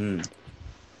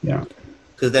 Yeah.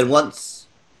 Because then once,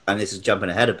 and this is jumping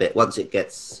ahead a bit, once it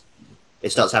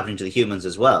starts happening to the humans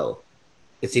as well,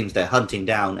 it seems they're hunting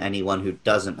down anyone who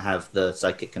doesn't have the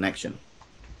psychic connection.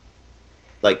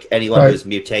 Like anyone who's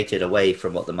mutated away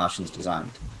from what the Martians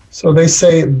designed. So they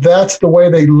say that's the way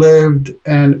they lived,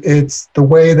 and it's the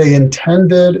way they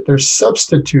intended their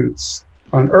substitutes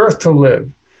on Earth to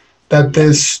live. That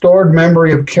this stored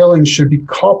memory of killing should be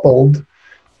coupled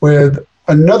with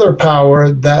another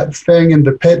power that thing in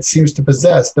the pit seems to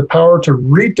possess, the power to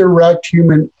redirect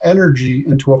human energy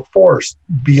into a force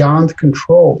beyond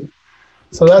control.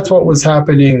 So that's what was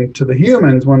happening to the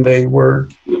humans when they were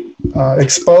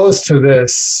exposed to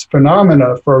this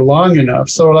phenomena for long enough.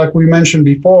 So like we mentioned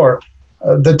before,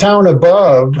 the town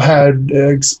above had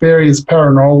experienced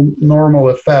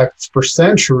paranormal effects for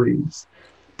centuries,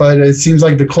 but it seems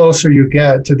like the closer you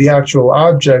get to the actual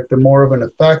object, the more of an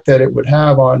effect that it would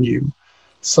have on you.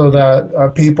 So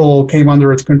that people came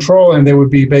under its control and they would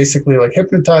be basically like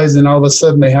hypnotized, and all of a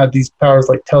sudden they had these powers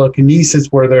like telekinesis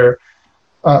where they're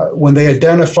when they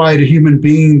identified a human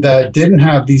being that didn't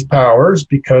have these powers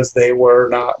because they were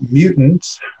not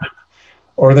mutants,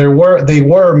 or they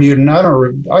were mutant.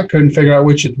 I couldn't figure out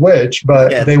which is which,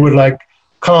 but they would like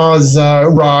cause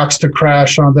rocks to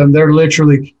crash on them. They're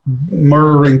literally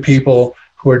murdering people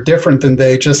who are different than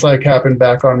they, just like happened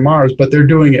back on Mars, but they're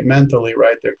doing it mentally,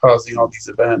 right? They're causing all these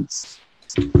events.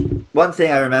 One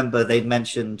thing I remember they'd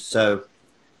mentioned, so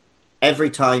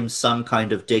every time some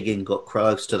kind of digging got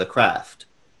close to the craft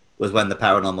was when the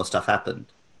paranormal stuff happened.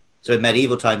 So in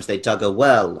medieval times, they dug a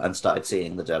well and started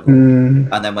seeing the devil.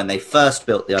 And then when they first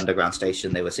built the underground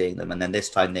station, they were seeing them. And then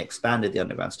this time they expanded the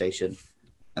underground station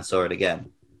and saw it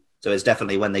again. So it's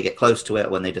definitely when they get close to it,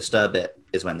 when they disturb it,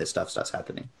 is when this stuff starts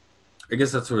happening. I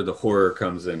guess that's where the horror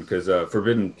comes in, because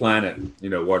Forbidden Planet,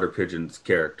 Water Pigeon's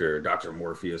character, Dr.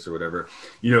 Morpheus or whatever,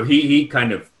 he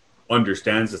kind of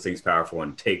understands this thing's powerful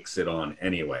and takes it on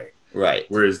anyway. Right.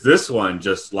 Whereas this one,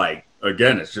 just like,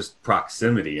 again, it's just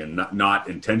proximity and not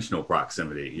intentional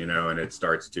proximity, and it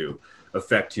starts to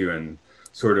affect you and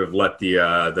sort of let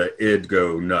the id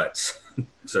go nuts.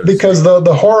 Because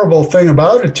the horrible thing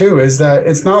about it too is that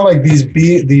it's not like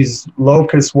these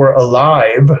locusts were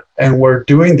alive and were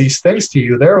doing these things to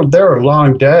you. They're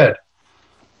long dead.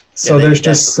 So there's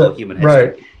just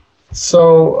right.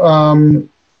 So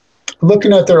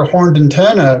looking at their horned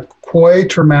antenna,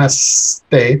 Quatermass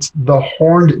states the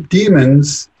horned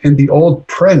demons in the old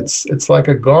prints. It's like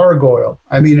a gargoyle.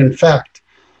 I mean, in fact,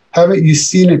 haven't you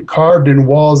seen it carved in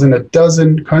walls in a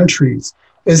dozen countries?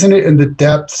 Isn't it in the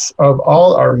depths of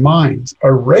all our minds,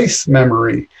 a race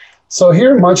memory? So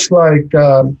here, much like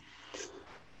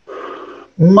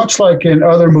in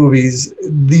other movies,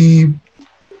 the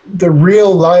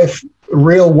real life,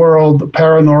 real world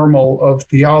paranormal of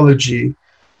theology,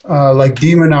 like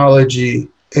demonology,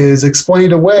 is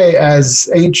explained away as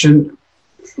ancient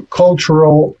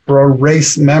cultural or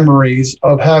race memories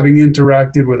of having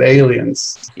interacted with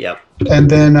aliens. Yep. And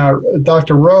then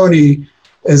Dr. Roney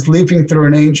is leafing through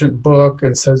an ancient book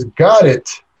and says, got it.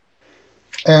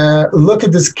 Look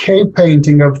at this cave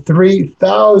painting of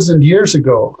 3,000 years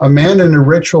ago, a man in a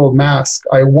ritual mask.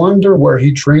 I wonder where he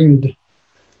dreamed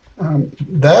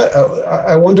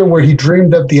I wonder where he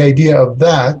dreamed up the idea of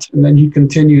that. And then he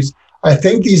continues, I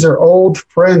think these are old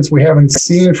friends we haven't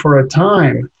seen for a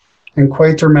time. And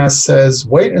Quatermass says,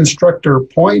 wait, instructor,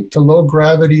 point to low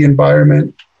gravity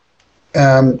environment,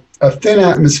 a thin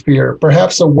atmosphere,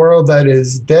 perhaps a world that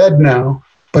is dead now,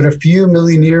 but a few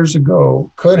million years ago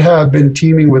could have been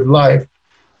teeming with life.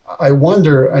 I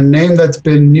wonder, a name that's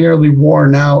been nearly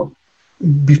worn out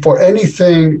before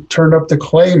anything turned up to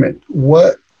claim it.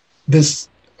 Was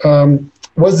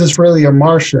this really a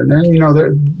Martian? And, you know,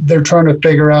 they're trying to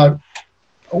figure out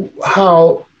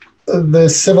how the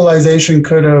civilization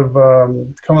could have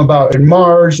come about in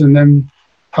Mars, and then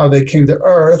how they came to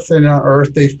Earth. And on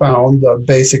Earth, they found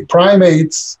basic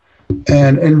primates,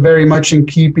 and very much in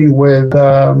keeping with,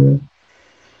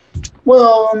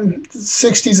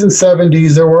 60s and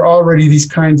 70s, there were already these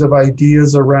kinds of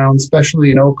ideas around,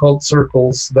 especially in occult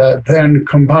circles, that then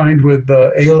combined with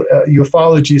the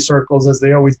ufology circles, as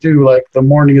they always do, like the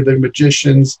Morning of the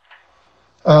Magicians,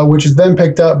 which is then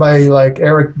picked up by like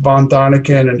Eric von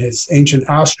Däniken and his ancient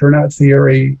astronaut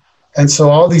theory. And so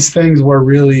all these things were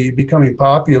really becoming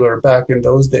popular back in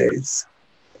those days.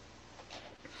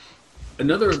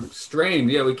 Another strain,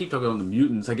 we keep talking about the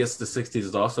mutants. I guess the 60s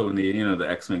is also when the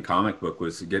X-Men comic book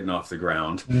was getting off the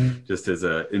ground, just as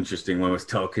an interesting one with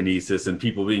telekinesis and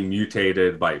people being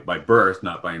mutated by birth,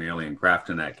 not by an alien craft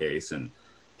in that case, and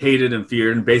hated and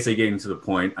feared, and basically getting to the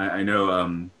point. I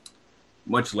know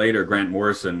much later, Grant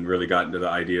Morrison really got into the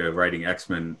idea of writing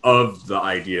X-Men, of the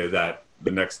idea that the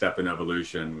next step in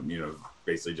evolution,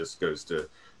 basically just goes to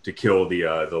kill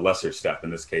the lesser step.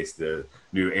 In this case, the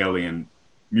new alien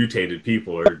mutated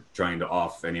people are trying to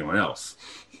off anyone else.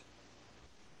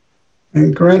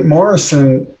 And Grant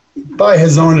Morrison, by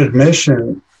his own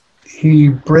admission, he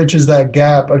bridges that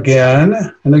gap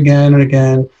again and again and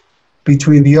again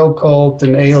between the occult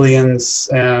and aliens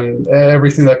and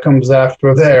everything that comes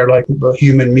after there, like the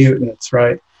human mutants,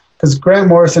 right? Because Grant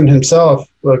Morrison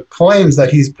himself claims that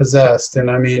he's possessed.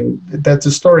 And I mean, that's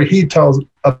a story he tells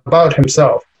about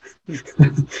himself.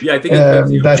 Yeah, I think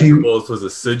that he was a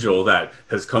sigil that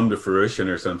has come to fruition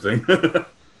or something.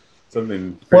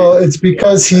 Well, it's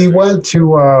because he went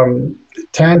to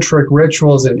tantric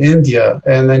rituals in India,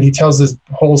 and then he tells this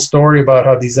whole story about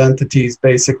how these entities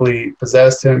basically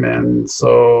possessed him, and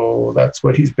so that's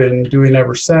what he's been doing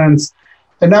ever since.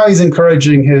 And now he's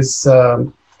encouraging his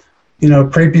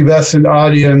prepubescent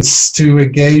audience to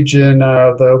engage in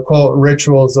the occult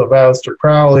rituals of Aleister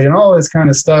Crowley and all this kind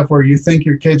of stuff, where you think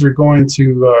your kids are going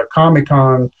to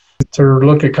Comic-Con to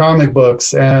look at comic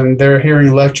books, and they're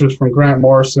hearing lectures from Grant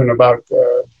Morrison about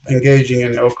engaging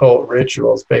in occult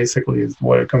rituals, basically, is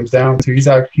what it comes down to.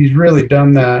 He's really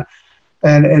done that.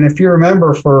 And if you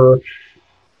remember, for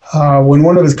when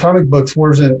one of his comic books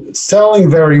wasn't selling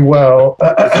very well,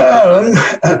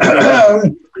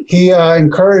 he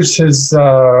encouraged his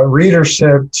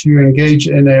readership to engage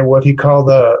in what he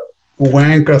called a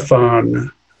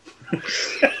wankathon.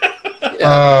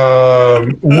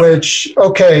 Which,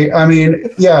 okay, I mean,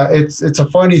 yeah, it's a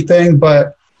funny thing,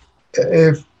 but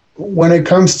when it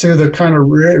comes to the kind of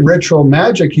ritual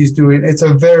magic he's doing, it's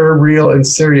a very real and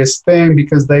serious thing,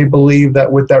 because they believe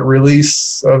that with that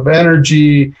release of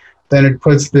energy, then it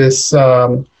puts this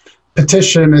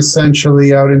petition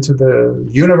essentially out into the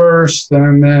universe,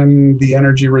 and then the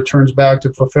energy returns back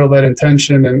to fulfill that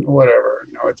intention and whatever.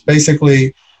 It's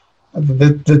basically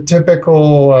the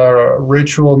typical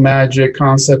ritual magic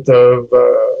concept of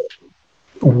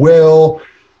will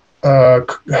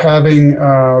having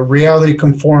reality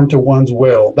conform to one's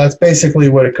will. That's basically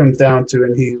what it comes down to,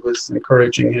 and he was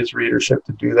encouraging his readership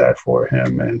to do that for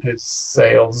him and his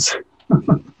sales.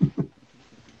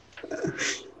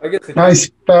 I guess nice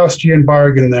Faustian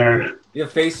bargain there. You're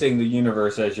facing the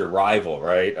universe as your rival,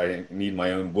 right? I need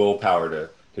my own willpower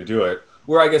to do it.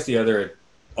 Where I guess the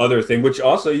other thing, which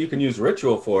also you can use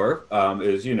ritual for,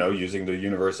 is using the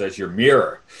universe as your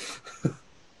mirror,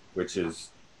 which is,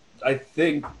 I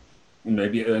think,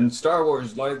 maybe in Star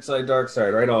Wars, light side, dark side,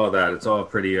 right? All of that. It's all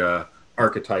pretty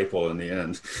archetypal in the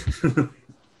end.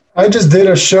 I just did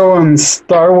a show on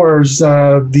Star Wars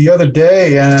the other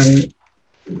day, and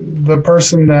the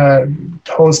person that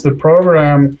hosts the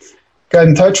program got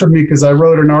in touch with me because I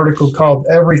wrote an article called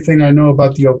 "Everything I Know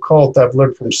About the Occult I've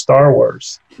Learned from Star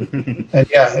Wars." And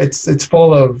yeah, it's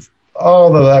full of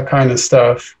all of that kind of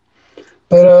stuff.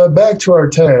 But back to our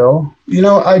tale. You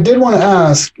know, I did want to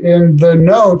ask, in the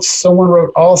notes, someone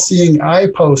wrote all-seeing eye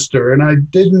poster, and I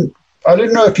didn't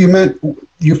know if you meant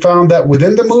you found that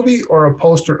within the movie or a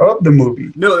poster of the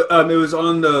movie. No, it was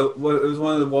one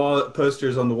of the wall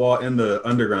posters on the wall in the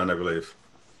underground, I believe.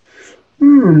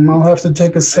 I'll have to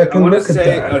take a second look at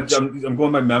that. I'm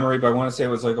going by memory, but I want to say it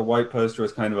was like a white poster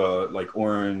with kind of a like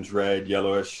orange, red,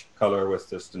 yellowish color with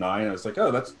just an eye, and I was like,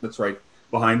 oh, that's right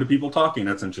behind the people talking.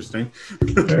 That's interesting.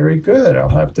 Very good. I'll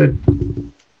have to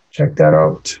check that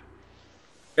out.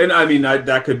 And I mean,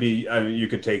 that could be, I mean, you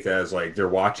could take that as like they're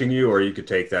watching you, or you could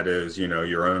take that as, you know,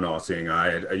 your own all-seeing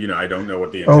eye. You know, I don't know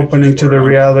what the opening to the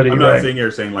reality. I'm not sitting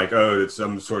here saying like, oh, it's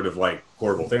some sort of like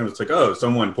horrible thing. It's like, oh,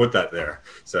 someone put that there.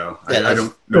 So yeah, I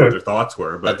don't know what their thoughts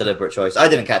were, but a deliberate choice. I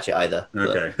didn't catch it either.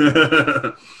 Okay.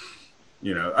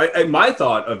 You know, my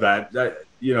thought of that,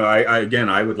 you know,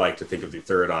 I would like to think of the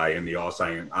third eye and the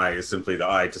all-seeing eye as simply the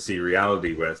eye to see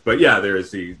reality with. But yeah, there is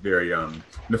the very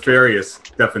nefarious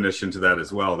definition to that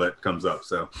as well that comes up.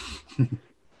 So,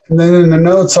 and then in the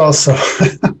notes also,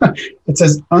 it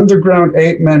says Underground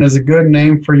Ape Men is a good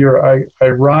name for your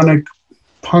ironic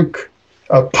punk,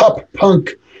 pop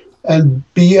punk, and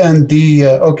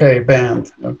BND.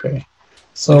 Band. Okay.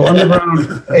 So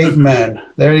Underground Ape Men.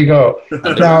 There you go.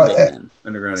 Now,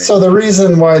 so the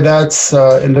reason why that's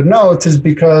in the notes is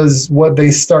because what they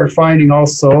start finding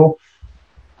also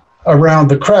around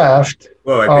the craft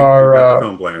are the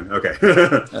film plan. Okay.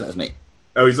 That was me.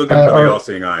 Oh, he's looking for the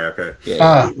all-seeing eye. Okay.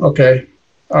 Yeah. Okay.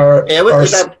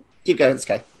 Keep going. It's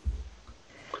okay.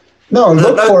 No,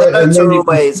 look for it. Notes are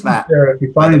always Matt. If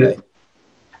you find it.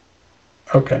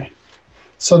 Okay.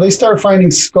 So they start finding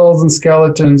skulls and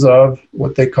skeletons of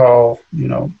what they call, you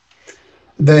know,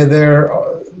 they're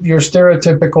your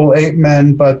stereotypical ape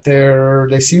men, but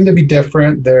they seem to be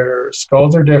different. Their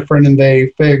skulls are different, and they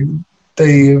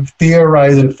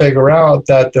theorize and figure out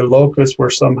that the locusts were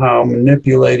somehow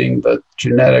manipulating the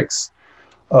genetics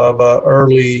of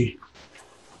early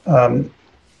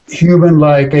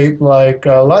human-like, ape-like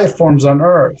life forms on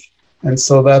Earth, and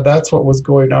so that's what was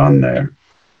going on there,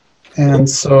 and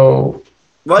so.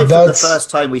 Right from the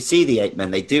first time we see the ape men,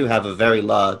 they do have a very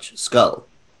large skull.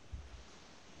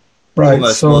 Right.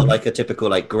 Almost more like a typical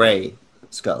like grey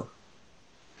skull.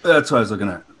 That's what I was looking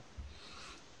at.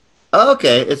 Oh,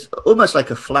 okay, it's almost like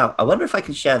a flower. I wonder if I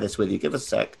can share this with you. Give us a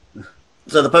sec.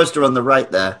 So the poster on the right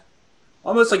there.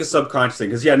 Almost like a subconscious thing,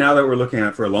 because now that we're looking at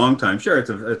it for a long time, sure,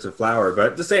 it's a flower,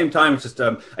 but at the same time, it's just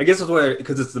I guess it's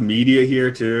because it's the media here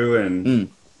too,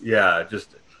 and yeah,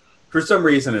 just for some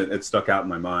reason it stuck out in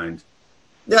my mind.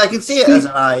 Yeah, I can see it as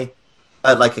an eye,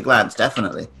 at like a glance,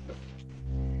 definitely.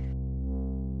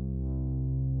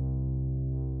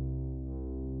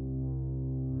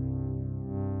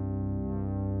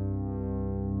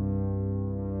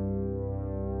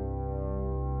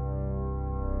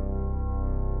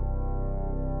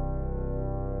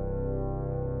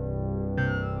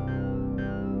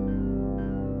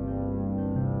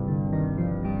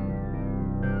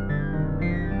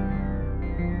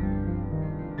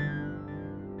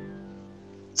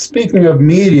 Speaking of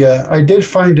media, I did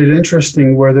find it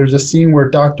interesting where there's a scene where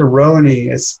Dr. Roney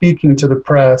is speaking to the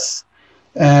press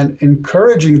and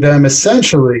encouraging them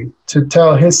essentially to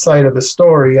tell his side of the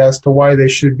story as to why they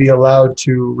should be allowed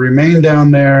to remain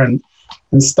down there and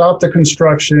stop the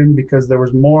construction because there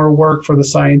was more work for the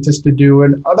scientists to do.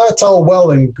 And that's all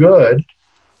well and good,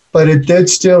 but it did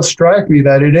still strike me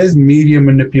that it is media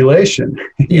manipulation.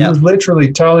 He was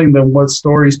literally telling them what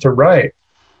stories to write.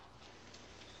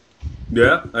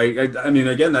 Yeah, I mean,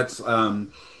 again, that's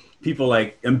people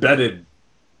like embedded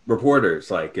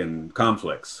reporters, like in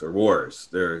conflicts or wars.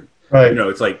 They're, you know,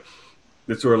 it's like,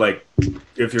 it's sort of like,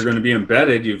 if you're going to be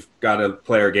embedded, you've got to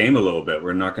play our game a little bit.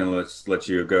 We're not going to let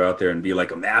you go out there and be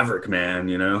like a maverick man,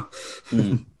 you know?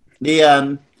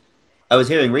 I was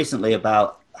hearing recently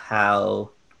about how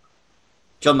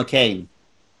John McCain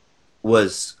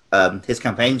was, his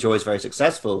campaigns were always very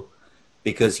successful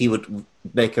because he would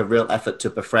make a real effort to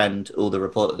befriend all the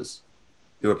reporters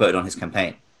who reported on his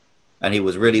campaign. And he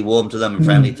was really warm to them and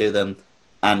friendly to them.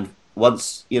 And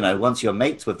once you're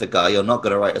mates with the guy, you're not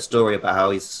going to write a story about how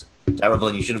he's terrible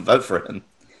and you shouldn't vote for him.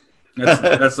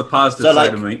 That's the positive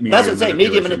side of media. That's what I'm saying.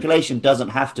 Media manipulation doesn't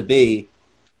have to be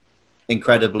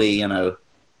incredibly,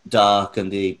 dark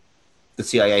and the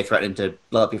CIA threatening to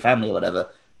blow up your family or whatever.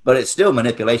 But it's still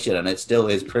manipulation, and it still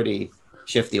is pretty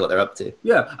shifty what they're up to.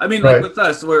 Yeah, I mean, like with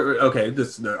us,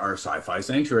 this is our sci-fi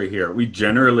sanctuary here. We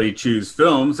generally choose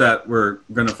films that we're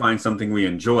going to find something we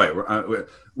enjoy.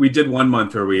 We did one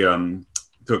month where we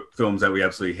took films that we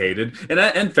absolutely hated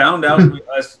and found out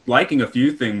us liking a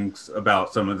few things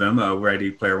about some of them, Ready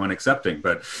Player One accepting.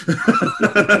 But,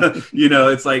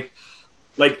 it's like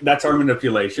that's our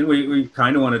manipulation. We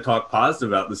kind of want to talk positive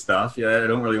about the stuff. Yeah, I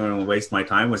don't really want to waste my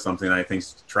time with something that I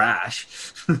think's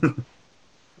trash.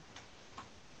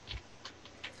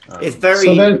 It's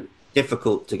very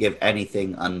difficult to give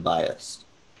anything unbiased.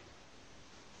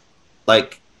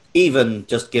 Like, even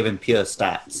just giving pure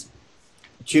stats,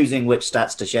 choosing which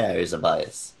stats to share is a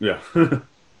bias. Yeah.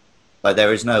 Like,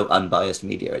 there is no unbiased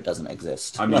media. It doesn't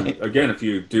exist. I mean, again, if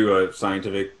you do a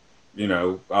scientific,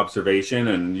 observation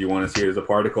and you want to see it as a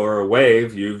particle or a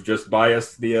wave, you've just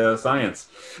biased the science.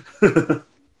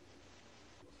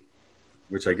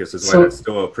 Which I guess is why that's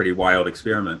still a pretty wild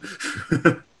experiment.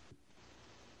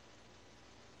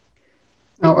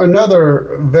 Now,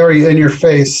 another very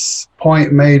in-your-face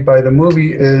point made by the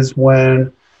movie is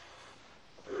when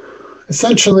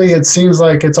essentially it seems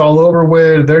like it's all over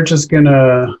with. They're just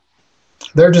gonna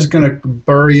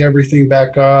bury everything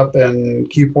back up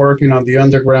and keep working on the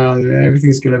underground, and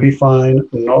everything's gonna be fine.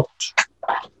 Not.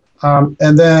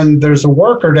 And then there's a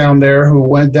worker down there who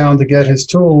went down to get his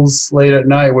tools late at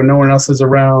night when no one else is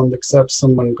around except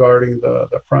someone guarding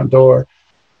the front door,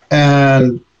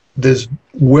 and this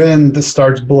wind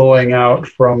starts blowing out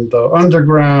from the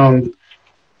underground,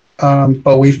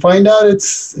 but we find out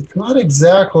it's not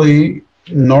exactly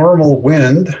normal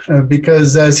wind,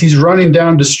 because as he's running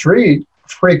down the street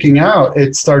freaking out,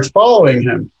 it starts following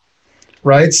him,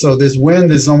 right? So this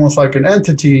wind is almost like an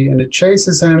entity, and it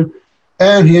chases him,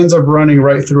 and he ends up running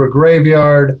right through a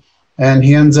graveyard, and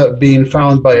he ends up being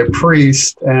found by a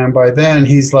priest, and by then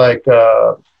he's like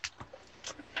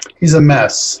he's a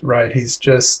mess, right? He's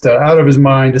just out of his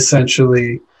mind,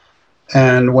 essentially.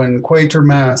 And when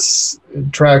Quatermass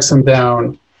tracks him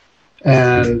down,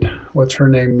 and what's her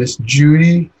name? Miss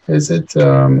Judy, is it?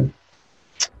 Yeah,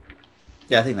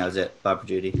 I think that was it. Barbara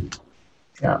Judy.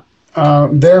 Yeah.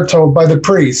 They're told by the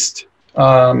priest.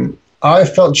 I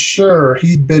felt sure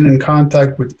he'd been in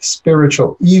contact with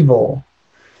spiritual evil.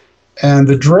 And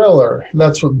the driller,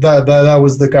 that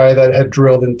was the guy that had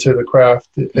drilled into the craft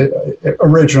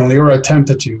originally, or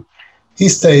attempted to. He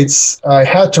states, I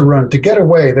had to run to get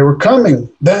away. They were coming,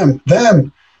 them.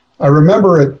 I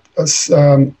remember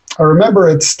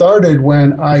it started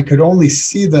when I could only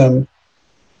see them.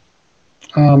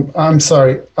 I'm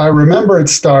sorry. I remember it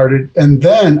started, and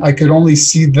then I could only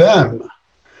see them,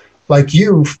 like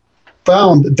you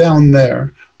found down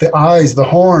there. The eyes, the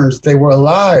horns, they were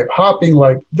alive, hopping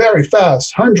like very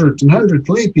fast, hundreds and hundreds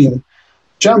leaping,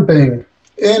 jumping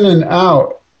in and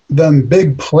out them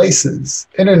big places,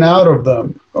 in and out of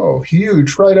them. Oh,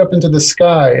 huge, right up into the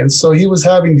sky. And so he was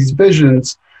having these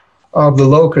visions of the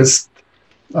locust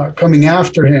coming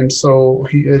after him. So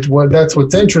that's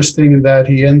what's interesting, in that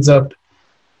he ends up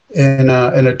in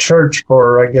a church,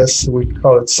 or I guess we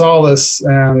call it solace.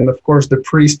 And of course, the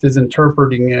priest is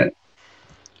interpreting it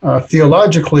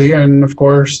theologically, and of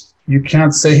course you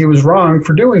can't say he was wrong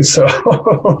for doing so,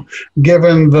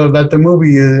 given that the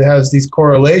movie has these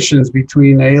correlations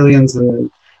between aliens and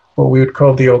what we would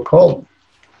call the occult.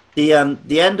 The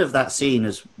end of that scene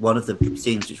is one of the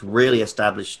scenes which really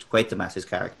established Quatermass's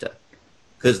character,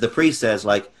 because the priest says,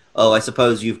 like, oh, I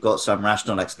suppose you've got some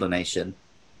rational explanation,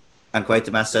 and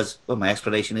Quatermass says, well, my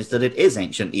explanation is that it is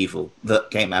ancient evil that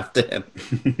came after him.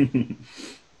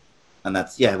 And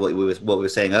that's what we were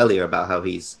saying earlier about how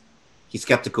he's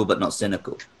skeptical but not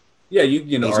cynical. Yeah,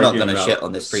 he's not going to shit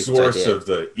on this priest's source idea of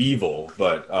the evil,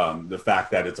 but the fact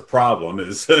that it's a problem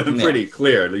is pretty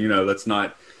clear. Let's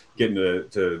not get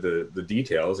into the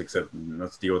details, except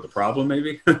let's deal with the problem,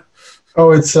 maybe. Oh,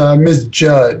 it's Miss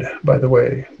Judd, by the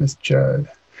way, Miss Judd.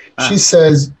 She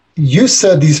says, you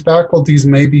said these faculties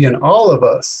may be in all of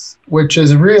us, which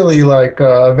is really like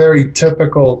a very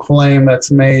typical claim that's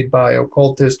made by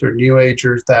occultists or New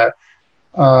Agers, that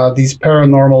these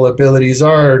paranormal abilities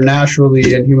are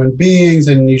naturally in human beings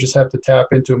and you just have to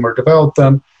tap into them or develop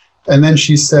them. And then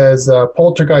she says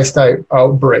poltergeist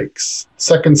outbreaks,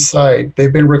 second sight,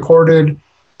 they've been recorded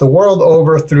the world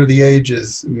over through the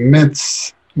ages,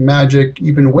 myths, magic,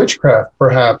 even witchcraft,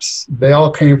 perhaps. They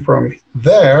all came from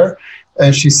there.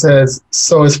 And she says,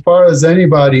 so as far as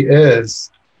anybody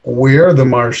is, we're the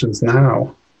Martians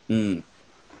now. Mm.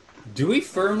 Do we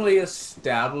firmly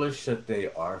establish that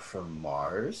they are from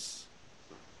Mars?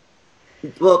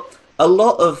 Well, a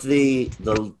lot of the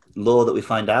lore that we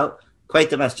find out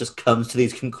Quatermass just comes to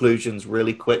these conclusions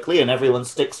really quickly, and everyone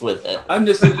sticks with it. I'm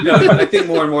just, I think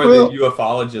more and more the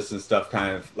ufologists and stuff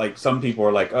kind of like some people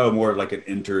are like, oh, more like an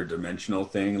interdimensional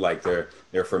thing, like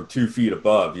they're from 2 feet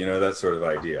above, that sort of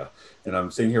idea. And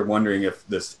I'm sitting here wondering if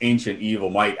this ancient evil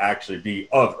might actually be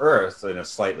of Earth in a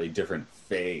slightly different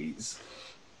phase.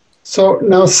 So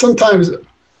now sometimes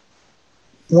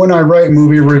when I write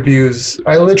movie reviews,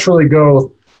 I literally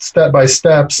go step by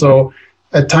step. So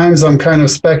at times I'm kind of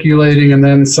speculating and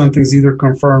then something's either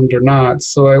confirmed or not.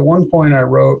 So at one point I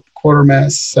wrote,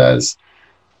 Quatermass says,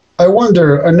 I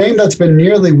wonder, a name that's been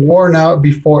nearly worn out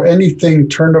before anything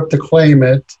turned up to claim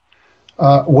it,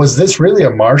 was this really a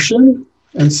Martian?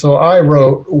 And so I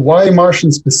wrote, why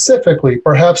Martian specifically?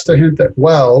 Perhaps to hint at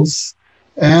Wells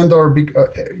and or,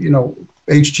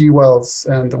 H.G. Wells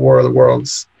and the War of the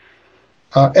Worlds.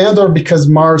 And or because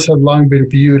Mars had long been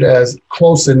viewed as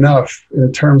close enough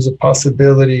in terms of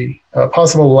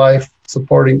possible life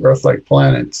supporting Earth-like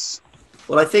planets.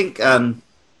 Well, I think we have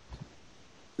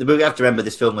to remember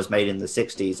this film was made in the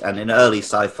 60s, and in early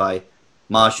sci-fi,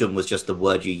 Martian was just the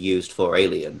word you used for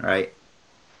alien, right?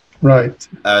 Right.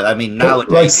 I mean,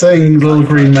 nowadays... Like saying little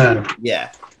green man.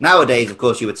 Yeah. Nowadays, of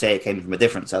course, you would say it came from a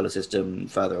different solar system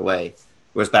further away,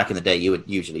 whereas back in the day, you would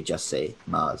usually just say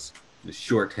Mars. The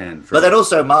shorthand. But then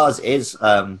also Mars is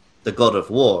the god of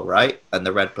war, right? And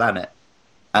the red planet.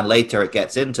 And later it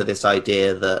gets into this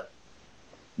idea that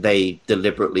they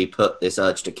deliberately put this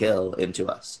urge to kill into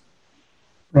us.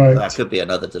 Right. That could be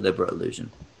another deliberate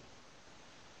illusion.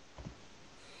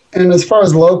 And as far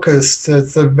as locusts,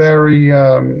 it's a very,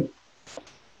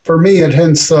 for me, it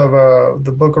hints of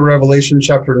the book of Revelation,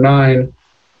 chapter 9,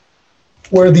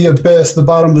 where the abyss, the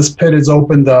bottomless pit is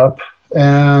opened up.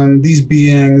 And these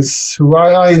beings, who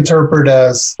I interpret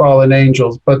as fallen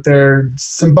angels, but they're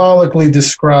symbolically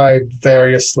described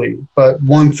variously. But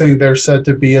one thing they're said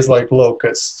to be is like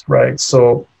locusts, right?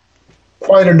 So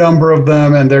quite a number of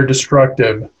them, and they're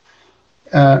destructive.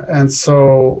 And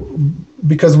so,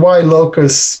 because why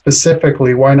locusts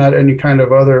specifically? Why not any kind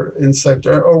of other insect,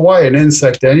 or why an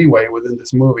insect anyway within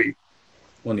this movie?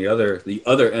 Well, the other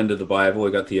end of the Bible,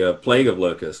 we got the plague of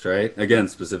locusts, right? Again,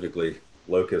 specifically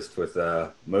locust with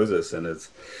Moses and its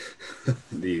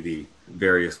the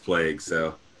various plagues.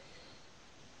 So,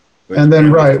 and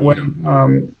then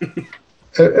when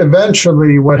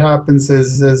eventually what happens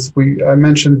is I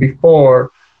mentioned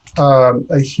before,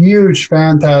 a huge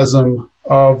phantasm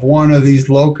of one of these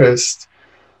locusts,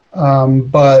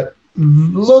 but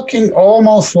looking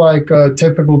almost like a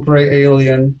typical gray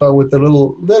alien, but with the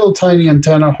little tiny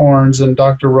antenna horns, and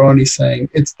Dr. Roney saying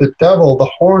it's the devil,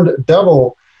 the horned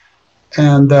devil.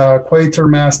 And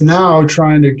Quatermass now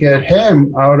trying to get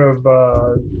him out of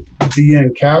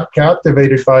being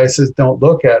captivated by it, says, don't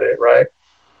look at it, right?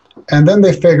 And then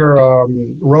they figure,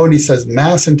 Roney says,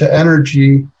 mass into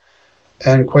energy,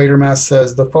 and Quatermass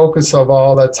says, the focus of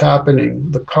all that's happening,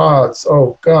 the cause,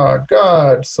 oh,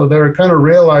 God. So they're kind of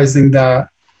realizing that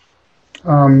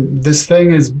this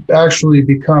thing is actually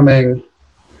becoming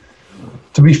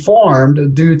to be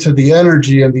formed due to the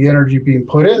energy and the energy being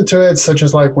put into it, such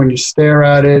as like when you stare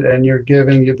at it and you're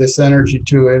giving you this energy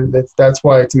to it, that's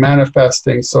why it's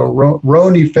manifesting. So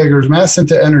Roney figures mass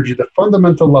into energy, the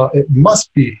fundamental law, it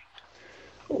must be.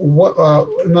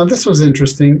 Now this was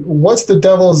interesting. What's the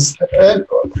devil's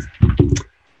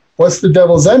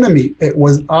enemy? It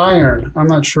was iron. I'm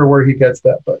not sure where he gets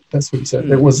that, but that's what he said.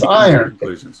 It was iron.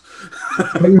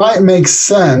 It might make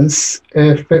sense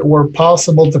if it were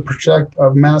possible to project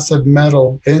a massive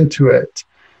metal into it.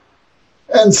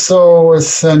 And so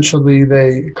essentially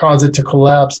they cause it to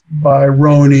collapse by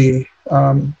Roney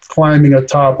climbing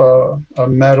atop a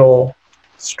metal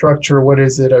structure. What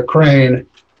is it? A crane.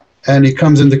 And he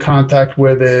comes into contact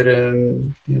with it,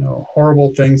 and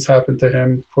horrible things happen to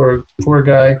him. Poor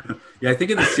guy. Yeah, I think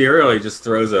in the serial he just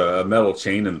throws a metal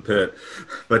chain in the pit,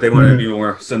 but they wanted to be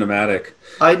more cinematic.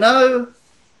 I know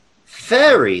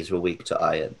fairies were weak to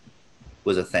iron,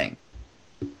 was a thing.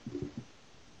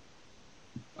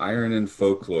 Iron in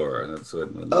folklore. That's what.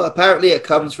 Oh, apparently it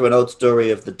comes from an old story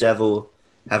of the devil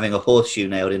having a horseshoe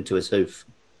nailed into his hoof.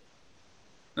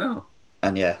 Oh.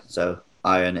 And yeah, so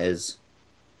iron is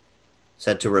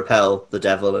said to repel the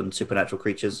devil and supernatural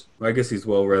creatures. Well, I guess he's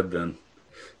well read then.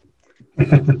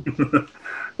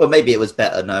 Well, maybe it was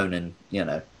better known in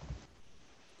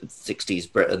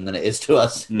 60s Britain than it is to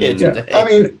us here today. I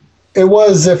mean, it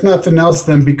was, if nothing else,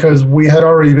 then because we had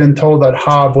already been told that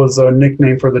Hob was a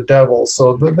nickname for the devil.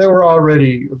 So they were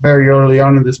already very early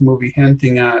on in this movie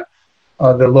hinting at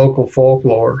the local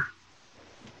folklore.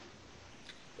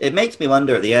 It makes me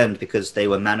wonder at the end, because they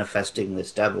were manifesting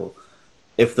this devil,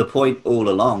 if the point all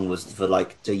along was for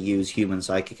like to use human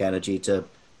psychic energy to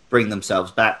bring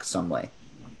themselves back some way,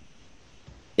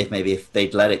 if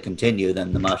they'd let it continue,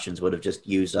 then the Martians would have just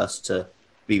used us to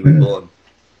be reborn.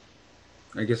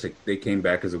 I guess they came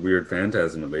back as a weird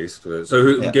phantasm, at least.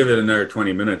 So give it another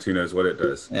 20 minutes, who knows what it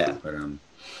does. Yeah. But, and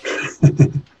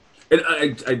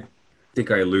I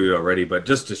think I alluded already, but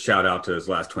just to shout out to his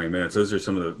last 20 minutes, those are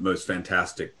some of the most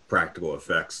fantastic practical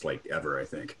effects like ever, I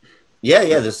think.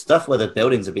 Yeah, the stuff where the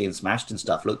buildings are being smashed and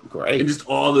stuff look great. And just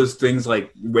all those things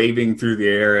like waving through the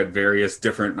air at various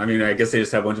different. I mean, I guess they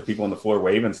just have a bunch of people on the floor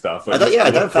waving stuff. I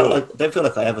don't feel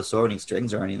like I ever saw any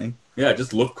strings or anything. Yeah, it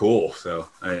just looked cool. So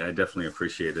I definitely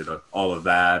appreciated all of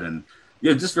that, and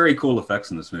just very cool effects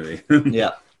in this movie.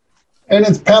 Yeah. And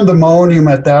it's pandemonium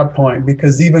at that point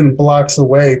because even blocks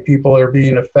away, people are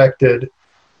being affected.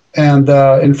 And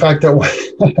in fact,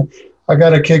 I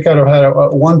got a kick out of how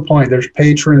at one point there's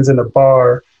patrons in a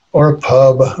bar or a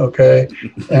pub, okay,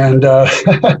 and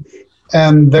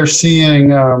and they're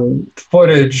seeing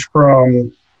footage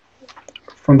from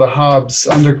the Hobbs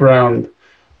Underground,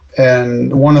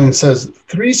 and one of them says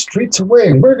 3 streets away,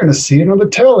 and we're going to see it on the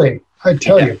telly. I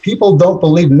tell you, people don't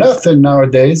believe nothing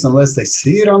nowadays unless they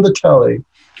see it on the telly.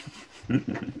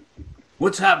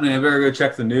 What's happening? I better go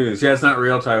check the news. Yeah, it's not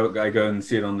real till I go and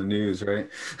see it on the news, right?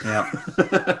 Yeah.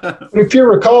 But if you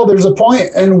recall, there's a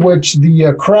point in which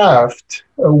the craft,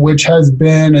 which has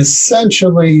been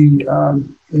essentially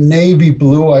navy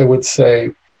blue, I would say,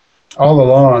 all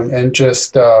along, and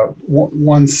just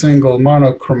one single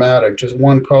monochromatic, just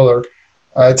one color,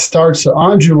 it starts to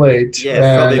undulate.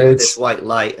 Yeah, and it's this white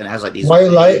light, and it has like these white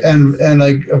light and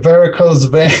like a varicose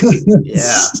veins.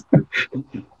 Yeah.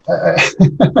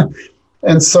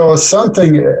 And so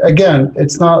something, again,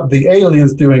 it's not the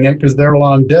aliens doing it because they're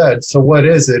long dead. So what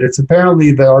is it? It's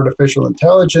apparently the artificial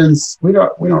intelligence. We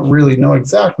don't really know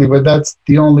exactly, but that's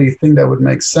the only thing that would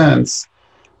make sense,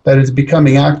 that it's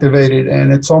becoming activated.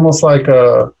 And it's almost like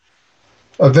a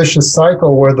vicious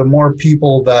cycle where the more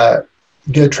people that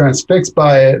get transfixed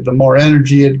by it, the more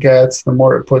energy it gets, the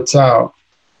more it puts out.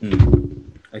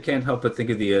 I can't help but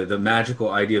think of the magical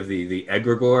idea of the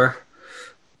egregore,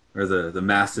 or the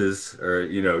masses, or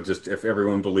just if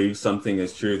everyone believes something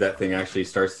is true, that thing actually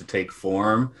starts to take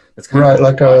form. That's kind of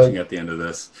what we're watching at the end of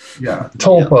this. Yeah,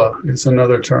 tulpa is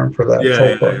another term for that.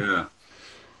 Yeah.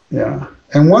 Yeah.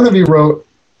 And one of you wrote,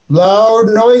 loud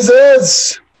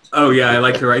noises. Oh yeah, I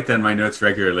like to write that in my notes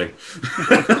regularly.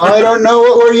 I don't know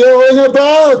what we're yelling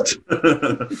about.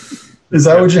 Is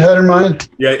that what you had in mind?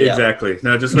 Yeah, exactly.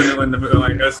 No, just when I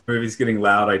notice the movie's getting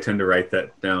loud, I tend to write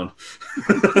that down.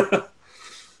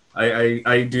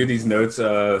 I do these notes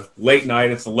late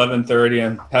night. It's 11:30.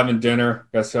 I'm having dinner.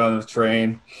 Got to on the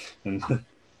train, and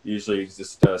usually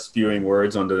just spewing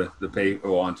words onto the paper,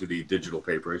 or onto the digital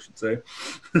paper, I should say.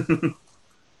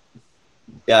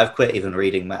 Yeah, I've quit even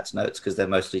reading Matt's notes because they're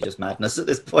mostly just madness at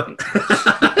this point.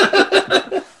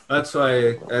 That's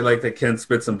why I like that Ken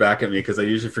spits them back at me, because I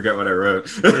usually forget what I wrote.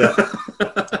 Yeah.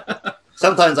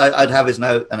 Sometimes I'd have his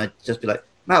note and I'd just be like,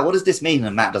 Matt, what does this mean?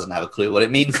 And Matt doesn't have a clue what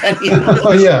it means anymore.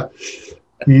 Oh, yeah.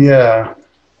 Yeah.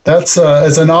 That's,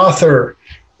 as an author,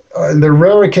 the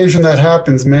rare occasion that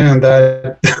happens, man,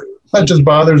 that just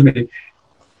bothers me.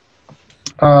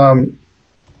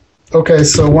 Okay,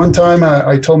 so one time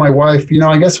I told my wife,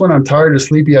 I guess when I'm tired or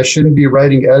sleepy, I shouldn't be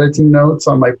writing editing notes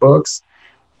on my books,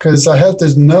 because I had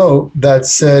this note that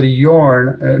said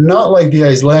Yorn, not like the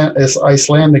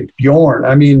Icelandic Bjorn.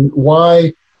 I mean,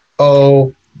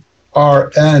 YORN.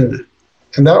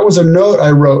 And that was a note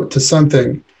I wrote to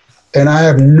something, and I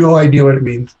have no idea what it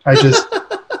means. I just,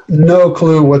 no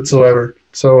clue whatsoever.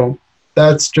 So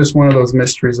that's just one of those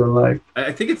mysteries in life.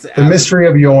 I think it's the mystery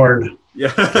of Yorn.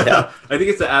 Yeah. I think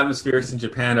it's the atmospherics in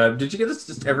Japan. Did you get this?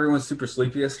 Just everyone's super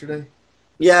sleepy yesterday?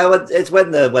 Yeah, it's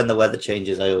when the weather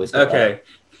changes. I always get okay.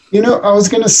 That. I was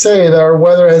going to say that our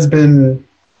weather has been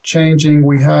changing.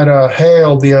 We had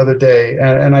hail the other day,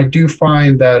 and I do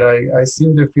find that I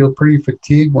seem to feel pretty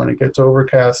fatigued when it gets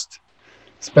overcast,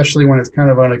 especially when it's kind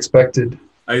of unexpected.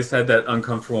 I just had that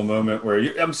uncomfortable moment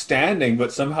where I'm standing,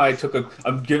 but somehow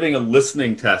I'm giving a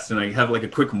listening test, and I have like a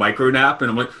quick micro nap, and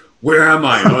I'm like, where am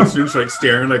I? And all the students are like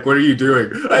staring, like, what are you doing?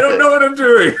 I don't know what I'm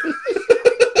doing.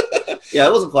 Yeah, I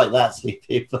wasn't quite that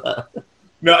sleepy, but...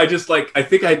 No, I just I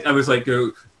think I was like,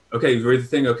 okay, read the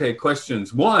thing. Okay,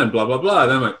 questions 1, blah, blah, blah.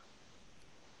 And I'm like,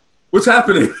 what's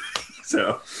happening?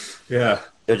 So, yeah.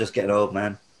 You're just getting old,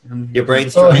 man. Your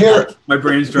brain's drying out. My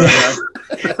brain's drying out.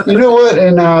 You know what?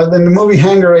 In the movie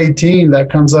Hangar 18,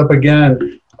 that comes up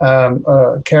again.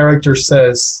 A character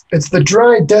says, it's the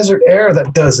dry desert air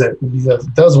that does it. And he says,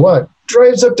 does what?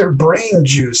 Drives up their brain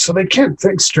juice so they can't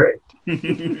think straight.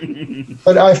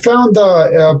 But I found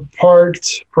a part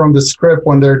from the script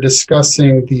when they're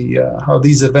discussing how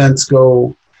these events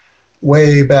go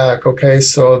way back. Okay,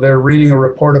 so they're reading a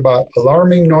report about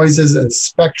alarming noises and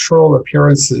spectral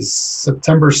appearances.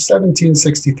 September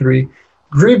 1763,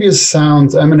 grievous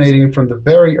sounds emanating from the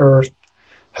very earth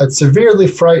had severely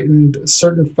frightened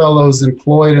certain fellows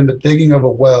employed in the digging of a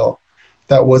well.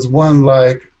 That was one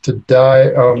like to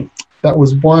die. That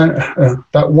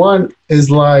one is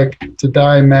like to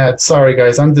die mad. Sorry,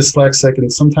 guys, I'm dyslexic,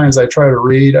 and sometimes I try to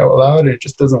read out loud, and it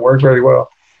just doesn't work very well.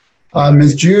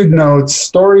 Ms. Jude notes,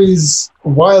 stories,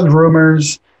 wild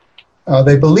rumors,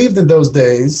 they believed in those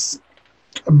days,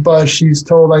 but she's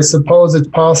told, I suppose it's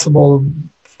possible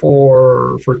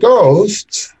for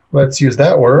ghosts, let's use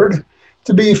that word,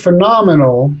 to be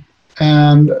phenomenal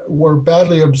and were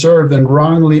badly observed and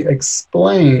wrongly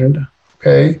explained.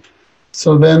 Okay,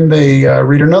 so then they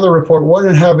read another report. One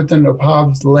inhabitant of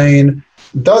Hobbs Lane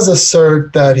does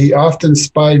assert that he often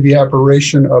spied the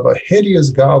apparition of a hideous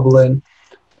goblin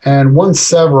and once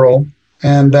several,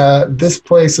 and that this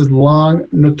place is long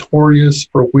notorious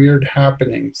for weird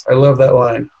happenings. I love that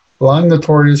line. Long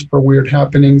notorious for weird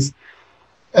happenings.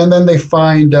 And then they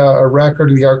find a record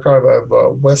in the archive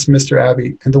of Westminster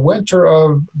Abbey. In the winter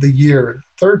of the year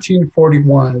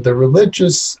 1341, the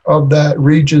religious of that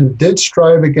region did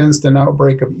strive against an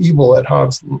outbreak of evil at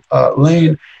Hobbs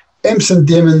Lane. Imps and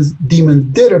demons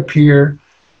did appear.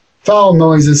 Foul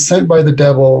noises sent by the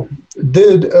devil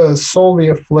did solely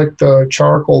afflict the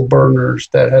charcoal burners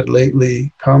that had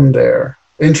lately come there.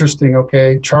 Interesting,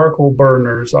 okay? Charcoal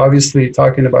burners, obviously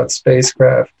talking about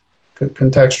spacecraft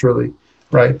contextually,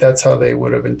 right? That's how they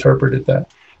would have interpreted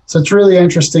that. So it's really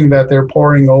interesting that they're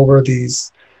poring over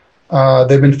these.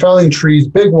 They've been felling trees,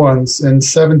 big ones. In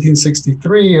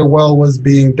 1763, a well was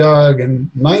being dug. In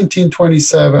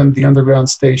 1927, the underground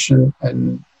station,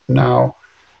 and now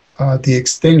the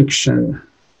extinction.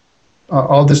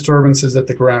 All disturbances at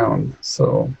the ground.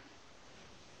 So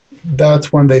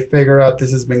that's when they figure out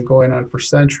this has been going on for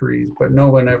centuries, but no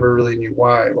one ever really knew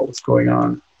why, what was going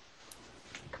on.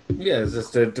 Yeah, it's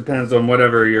just, it depends on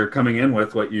whatever you're coming in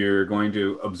with, what you're going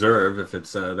to observe, if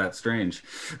it's that strange.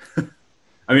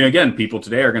 I mean, again, people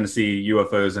today are going to see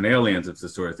UFOs and aliens if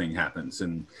this sort of thing happens.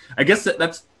 And I guess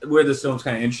that's where this film's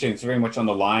kind of interesting. It's very much on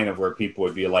the line of where people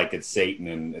would be like, it's Satan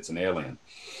and it's an alien.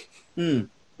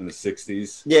 In the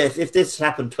 60s. Yeah, if this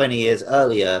happened 20 years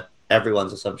earlier,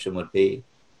 everyone's assumption would be,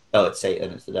 oh, it's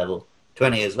Satan, it's the devil.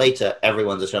 20 years later,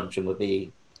 everyone's assumption would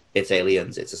be, it's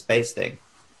aliens, it's a space thing.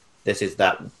 This is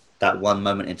that one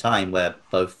moment in time where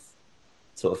both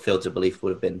sort of fields of belief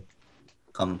would have been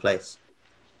commonplace.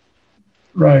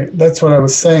 Right, that's what I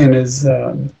was saying is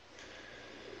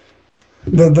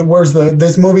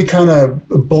this movie kind of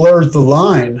blurs the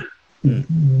line.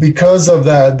 Because of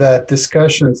that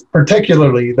discussion,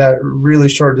 particularly that really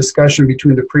short discussion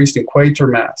between the priest and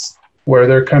Quatermass, where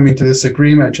they're coming to this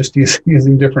agreement just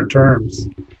using different terms.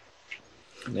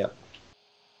 Yeah.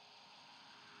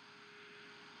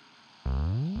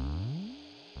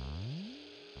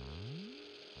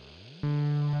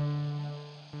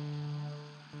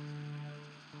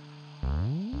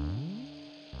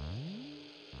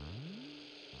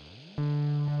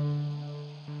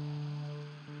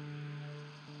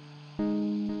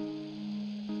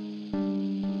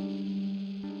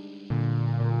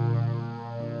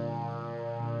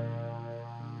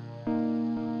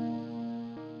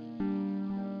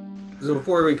 So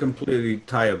before we completely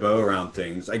tie a bow around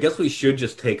things, I guess we should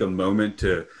just take a moment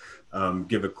to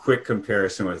give a quick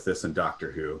comparison with this and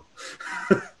Doctor Who.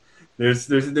 There's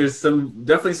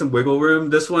definitely some wiggle room.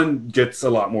 This one gets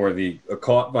a lot more of the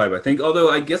occult vibe, I think.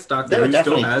 Although I guess Doctor Who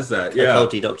still has that. Yeah,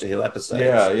 occulty Doctor Who episodes.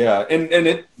 Yeah,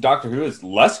 and Doctor Who is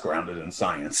less grounded in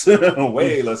science,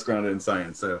 way less grounded in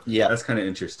science. So yeah, that's kind of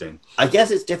interesting. I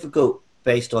guess it's difficult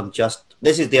based on just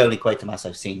this is the only Quatermass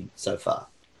I've seen so far.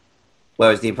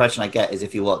 Whereas the impression I get is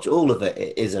if you watch all of it,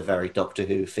 it is a very Doctor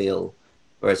Who feel,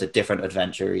 where it's a different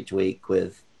adventure each week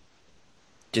with...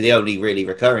 The only really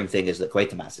recurring thing is that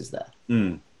Quatermass is there.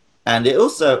 And it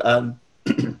also...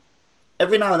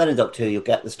 every now and then in Doctor Who, you'll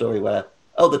get the story where,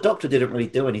 oh, the Doctor didn't really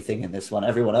do anything in this one,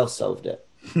 everyone else solved it.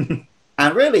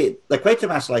 And really, the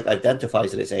Quatermass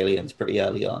identifies that it's aliens pretty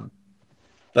early on.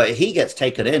 But he gets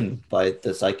taken in by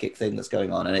the psychic thing that's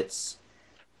going on, and it's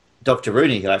Dr.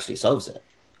 Rooney who actually solves it.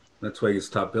 That's why he's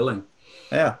top billing.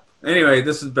 Yeah. Anyway,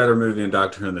 this is a better movie than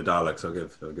Doctor Who and the Daleks.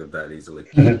 I'll give that easily.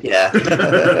 Yeah.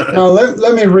 Now,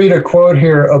 let me read a quote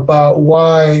here about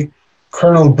why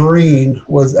Colonel Breen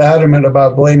was adamant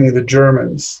about blaming the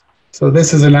Germans. So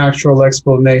this is an actual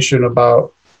explanation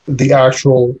about the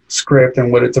actual script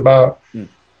and what it's about.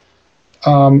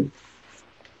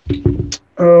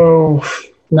 Oh,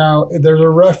 now there's a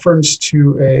reference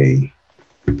to a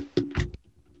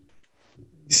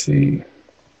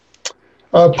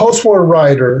post-war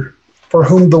writer for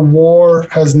whom the war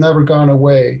has never gone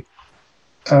away.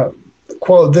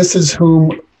 Quote, "This is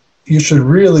whom you should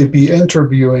really be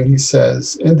interviewing," he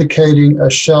says, indicating a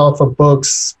shelf of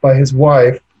books by his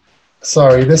wife.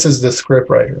 Sorry, this is the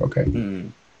scriptwriter, okay.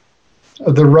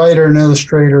 The writer and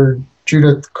illustrator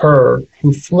Judith Kerr,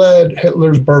 who fled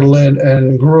Hitler's Berlin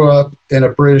and grew up in a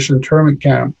British internment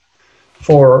camp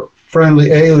for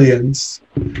friendly aliens.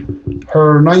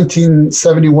 Her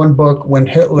 1971 book, When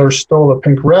Hitler Stole a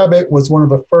Pink Rabbit, was one of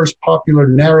the first popular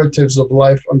narratives of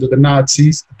life under the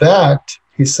Nazis. That,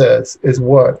 he says, is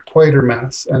what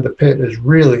Quatermass and the Pit is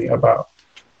really about.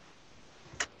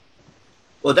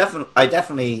 Well, I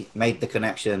definitely made the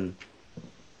connection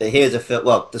that here's a film.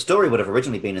 Well, the story would have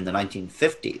originally been in the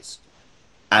 1950s,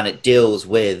 and it deals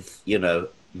with,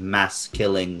 mass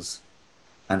killings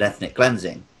and ethnic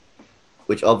cleansing,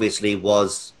 which obviously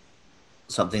was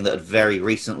something that had very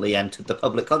recently entered the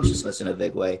public consciousness in a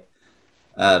big way.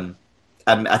 And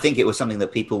I think it was something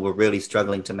that people were really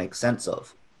struggling to make sense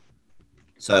of.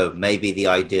 So maybe the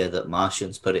idea that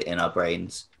Martians put it in our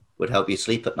brains would help you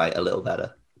sleep at night a little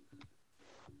better.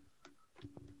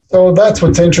 So that's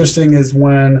what's interesting, is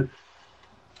when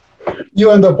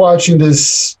you end up watching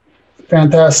this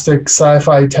fantastic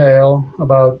sci-fi tale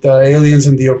about aliens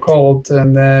and the occult,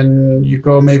 and then you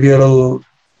go maybe a level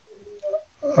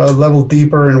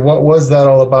deeper, and what was that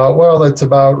all about? Well, it's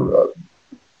about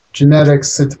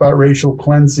genetics, it's about racial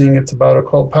cleansing, it's about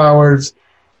occult powers,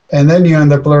 and then you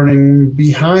end up learning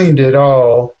behind it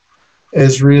all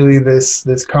is really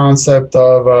this concept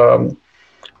of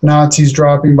Nazis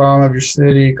dropping bomb of your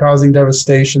city, causing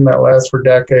devastation that lasts for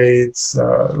decades,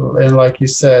 and like you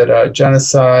said,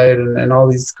 genocide and all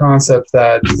these concepts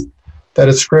that a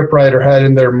scriptwriter had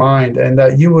in their mind, and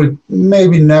that you would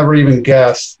maybe never even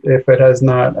guess if it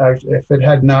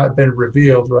had not been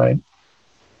revealed, right?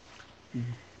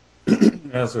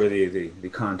 That's where the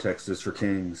context is for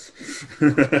kings.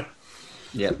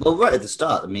 Yeah, well, right at the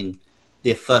start, I mean,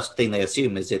 the first thing they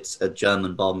assume is it's a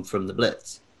German bomb from the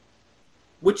Blitz.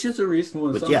 Which is a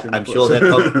reasonable assumption. Yeah, I'm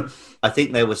sure I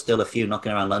think there were still a few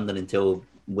knocking around London until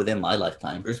within my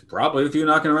lifetime. There's probably a few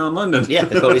knocking around London. Yeah,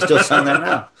 they're probably still selling there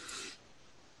now.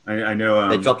 I know.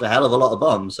 They dropped a hell of a lot of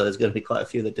bombs, so there's going to be quite a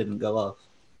few that didn't go off.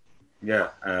 Yeah.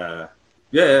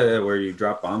 Yeah, where you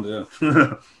drop bombs,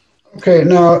 yeah. Okay,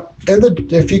 now,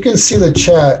 if you can see the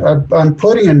chat, I'm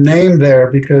putting a name there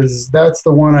because that's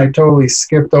the one I totally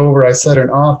skipped over. I said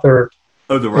an author.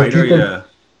 Oh, the writer, yeah.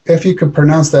 If you could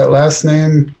pronounce that last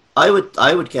name. I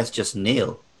would guess just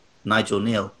Nigel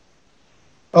Kneale.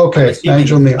 Okay,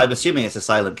 Nigel Kneale. I'm assuming it's a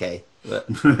silent K. But...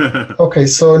 Okay,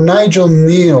 so Nigel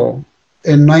Kneale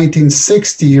in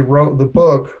 1960 wrote the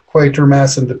book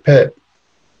Quatermass and the Pit.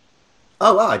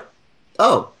 Oh, wow.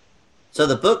 Oh, so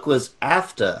the book was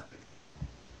after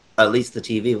at least the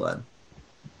TV one.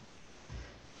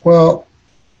 Well,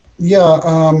 yeah,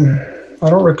 I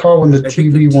don't recall when the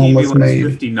TV one was made.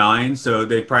 59, so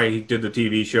they probably did the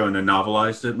TV show and then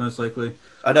novelized it, most likely.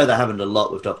 I know that happened a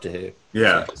lot with Doctor Who.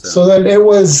 Yeah. So then it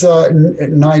was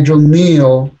Nigel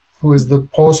Kneale, who is the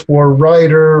post-war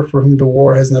writer for whom the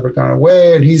war has never gone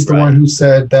away, and he's the one who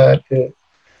said that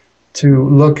to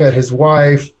look at his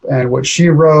wife and what she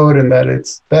wrote, and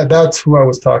that's who I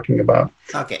was talking about.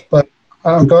 Okay. But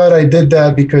I'm glad I did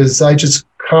that because I just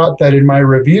caught that in my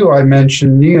review I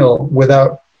mentioned Kneale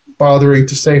without bothering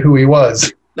to say who he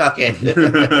was. Okay.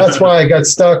 That's why I got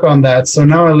stuck on that. So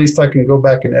now at least I can go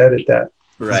back and edit that.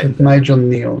 Right. Nigel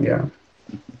Kneale, yeah.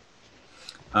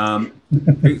 I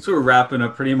think we're wrapping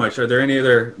up pretty much. Are there any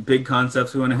other big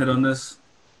concepts we want to hit on this?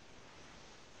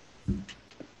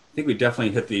 I think we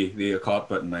definitely hit the occult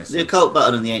button nicely. The occult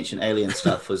button and the ancient alien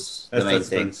stuff was the main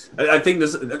things. I think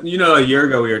this, a year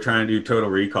ago we were trying to do Total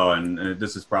Recall, and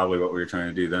this is probably what we were trying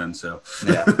to do then. So,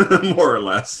 yeah, more or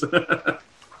less.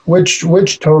 Which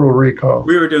Total Recall?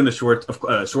 We were doing the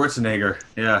Schwarzenegger.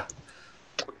 Yeah.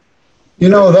 You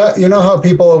know how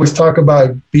people always talk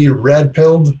about being red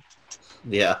pilled?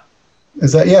 Yeah.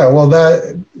 Is that well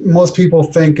that most people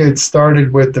think it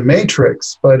started with The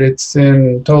Matrix, but it's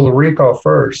in Total Recall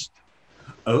first.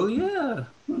 Oh yeah.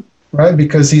 Right,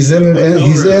 because he's in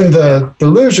the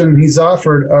delusion, he's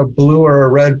offered a blue or a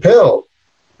red pill.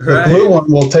 The blue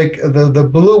one will take the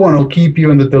blue one will keep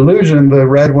you in the delusion, the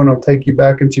red one will take you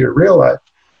back into your real life.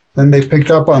 And they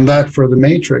picked up on that for The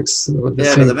Matrix. With the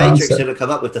same but The Matrix concept. should have come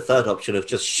up with the third option of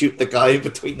just shoot the guy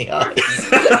between the eyes.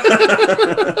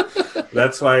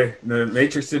 That's why The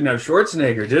Matrix didn't have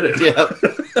Schwarzenegger, did it? Yeah.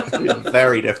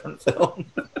 Very different film.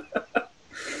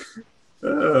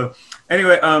 So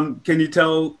anyway, can you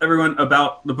tell everyone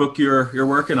about the book you're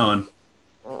working on?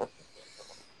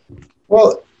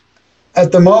 Well,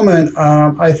 at the moment,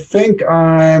 I think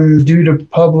I'm due to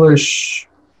publish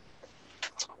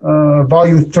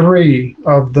volume 3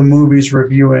 of the movies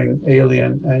reviewing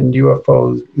Alien and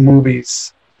UFO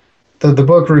movies. The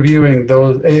book reviewing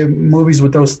those movies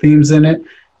with those themes in it.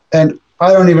 And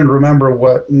I don't even remember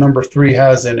what number 3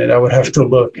 has in it. I would have to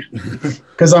look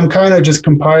because I'm kind of just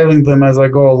compiling them as I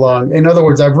go along. In other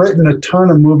words, I've written a ton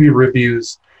of movie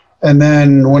reviews. And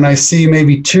then when I see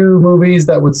maybe 2 movies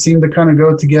that would seem to kind of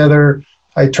go together,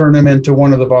 I turn them into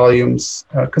one of the volumes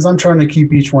because I'm trying to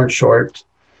keep each one short.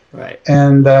 Right.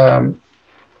 And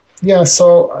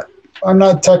so I'm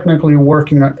not technically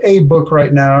working on a book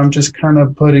right now. I'm just kind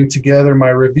of putting together my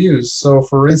reviews. So,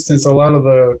 for instance, a lot of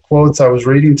the quotes I was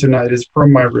reading tonight is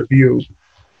from my review.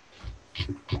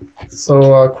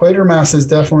 So Quatermass is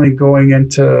definitely going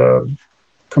into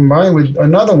combined with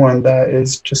another one that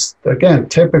is just, again,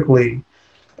 typically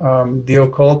the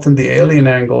occult and the alien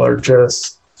angle are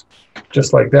just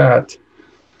like that.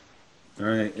 All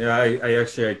right. Yeah,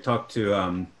 I talked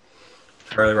to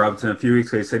Charlie Robinson a few weeks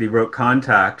ago. He said he wrote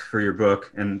Contact for your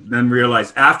book and then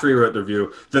realized after he wrote the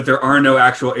review that there are no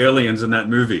actual aliens in that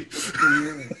movie.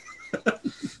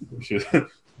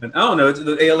 And I don't know,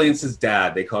 the alien's his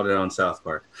dad. They called it on South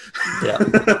Park.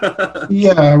 Yeah.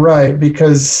 Yeah, right.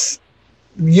 Because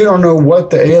you don't know what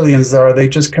the aliens are. They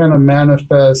just kind of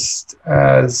manifest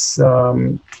as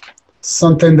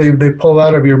something they pull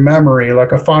out of your memory,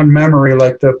 like a fond memory,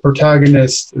 like the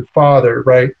protagonist's father,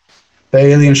 right? The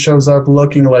alien shows up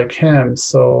looking like him.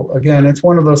 So again, it's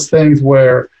one of those things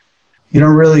where you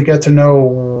don't really get to know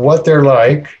what they're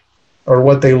like or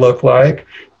what they look like.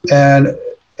 And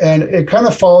it kind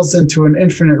of falls into an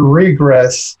infinite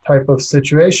regress type of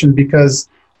situation because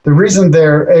the reason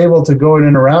they're able to go and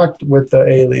interact with the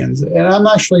aliens, and I'm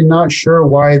actually not sure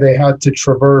why they had to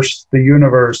traverse the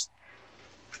universe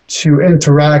to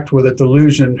interact with a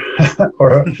delusion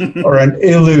or an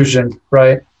illusion,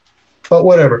 right? But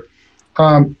whatever.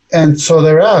 And so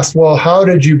they're asked, well, how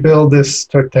did you build this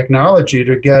technology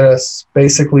to get us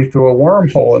basically through a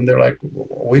wormhole? And they're like,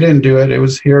 we didn't do it. It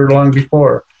was here long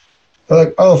before. They're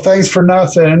like, oh, thanks for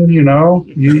nothing. You know,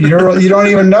 you don't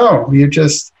even know.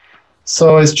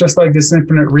 So it's just like this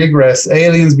infinite regress.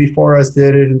 Aliens before us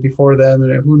did it and before them,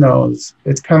 and who knows?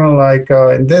 It's kind of like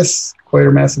in this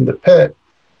Quatermass in the Pit,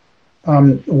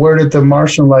 where did the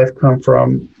Martian life come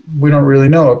from? We don't really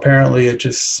know. Apparently, it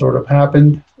just sort of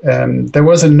happened. And there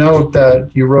was a note that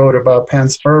you wrote about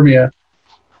panspermia.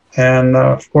 And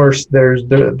of course, there's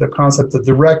the concept of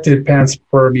directed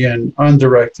panspermia and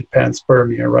undirected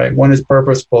panspermia, right? One is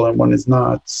purposeful and one is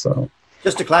not. So,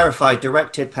 just to clarify,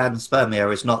 directed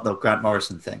panspermia is not the Grant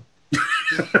Morrison thing.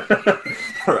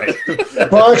 Right.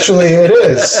 Well, actually, it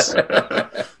is.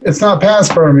 It's not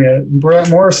panspermia. Grant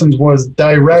Morrison's was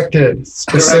directed,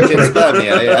 specific,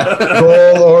 spermia, yeah.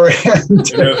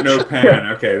 goal-oriented. No pan.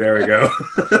 Okay, there we go.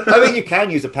 I mean, you can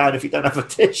use a pan if you don't have a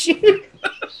tissue.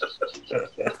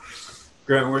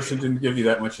 Grant Morrison didn't give you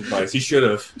that much advice. He should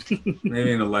have.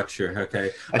 Maybe in a lecture. Okay.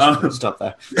 I should stop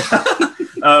there.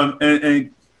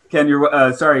 And Ken, your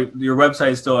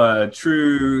website is still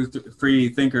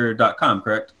truefreethinker.com,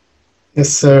 correct? Yes,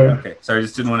 sir. Okay. Sorry, I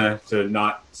just didn't want to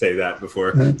not say that before.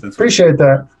 Appreciate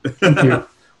that. Thank you.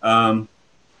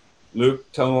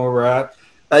 Luke, tell them where we're at.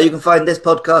 You can find this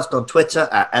podcast on Twitter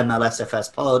at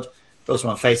MLSFSPod. We're also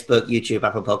on Facebook, YouTube,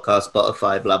 Apple Podcasts,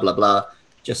 Spotify, blah, blah, blah.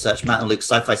 Just search Matt and Luke's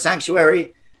Sci-Fi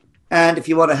Sanctuary. And if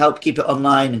you want to help keep it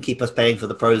online and keep us paying for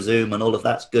the Pro Zoom and all of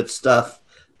that good stuff,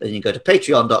 then you go to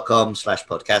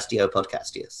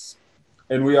patreon.com/podcastio.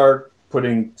 And we are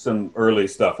putting some early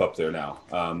stuff up there now.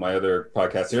 My other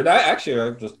podcast here. I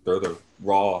just throw the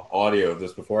raw audio of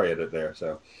this before I edit there.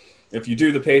 So if you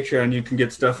do the Patreon, you can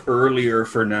get stuff earlier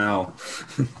for now.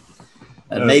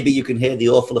 And maybe you can hear the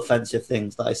awful offensive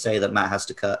things that I say that Matt has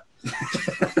to cut.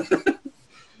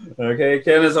 Okay,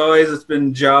 Ken, as always, it's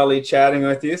been jolly chatting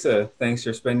with you. So thanks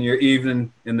for spending your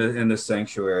evening in the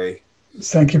sanctuary.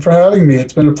 Thank you for having me.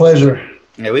 It's been a pleasure.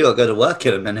 Yeah, we got to go to work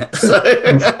in a minute. So.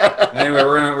 Anyway,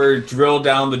 we're drill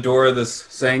down the door of this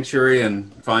sanctuary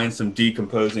and find some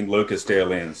decomposing locust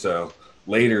aliens. So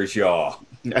later's y'all.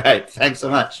 All right, thanks so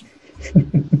much.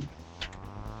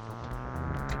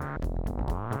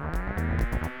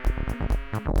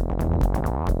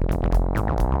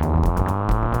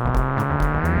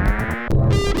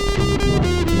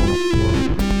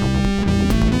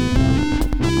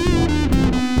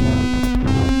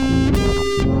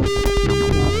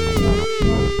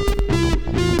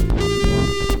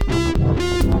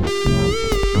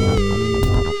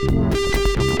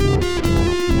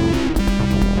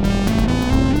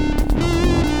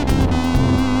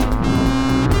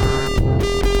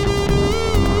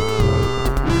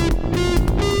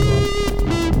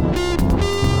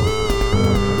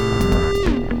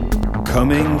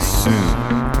 Coming soon.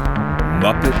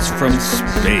 Muppets from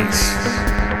Space.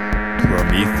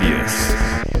 Prometheus.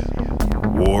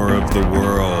 War of the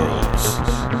Worlds.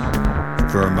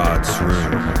 Fermat's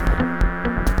Room.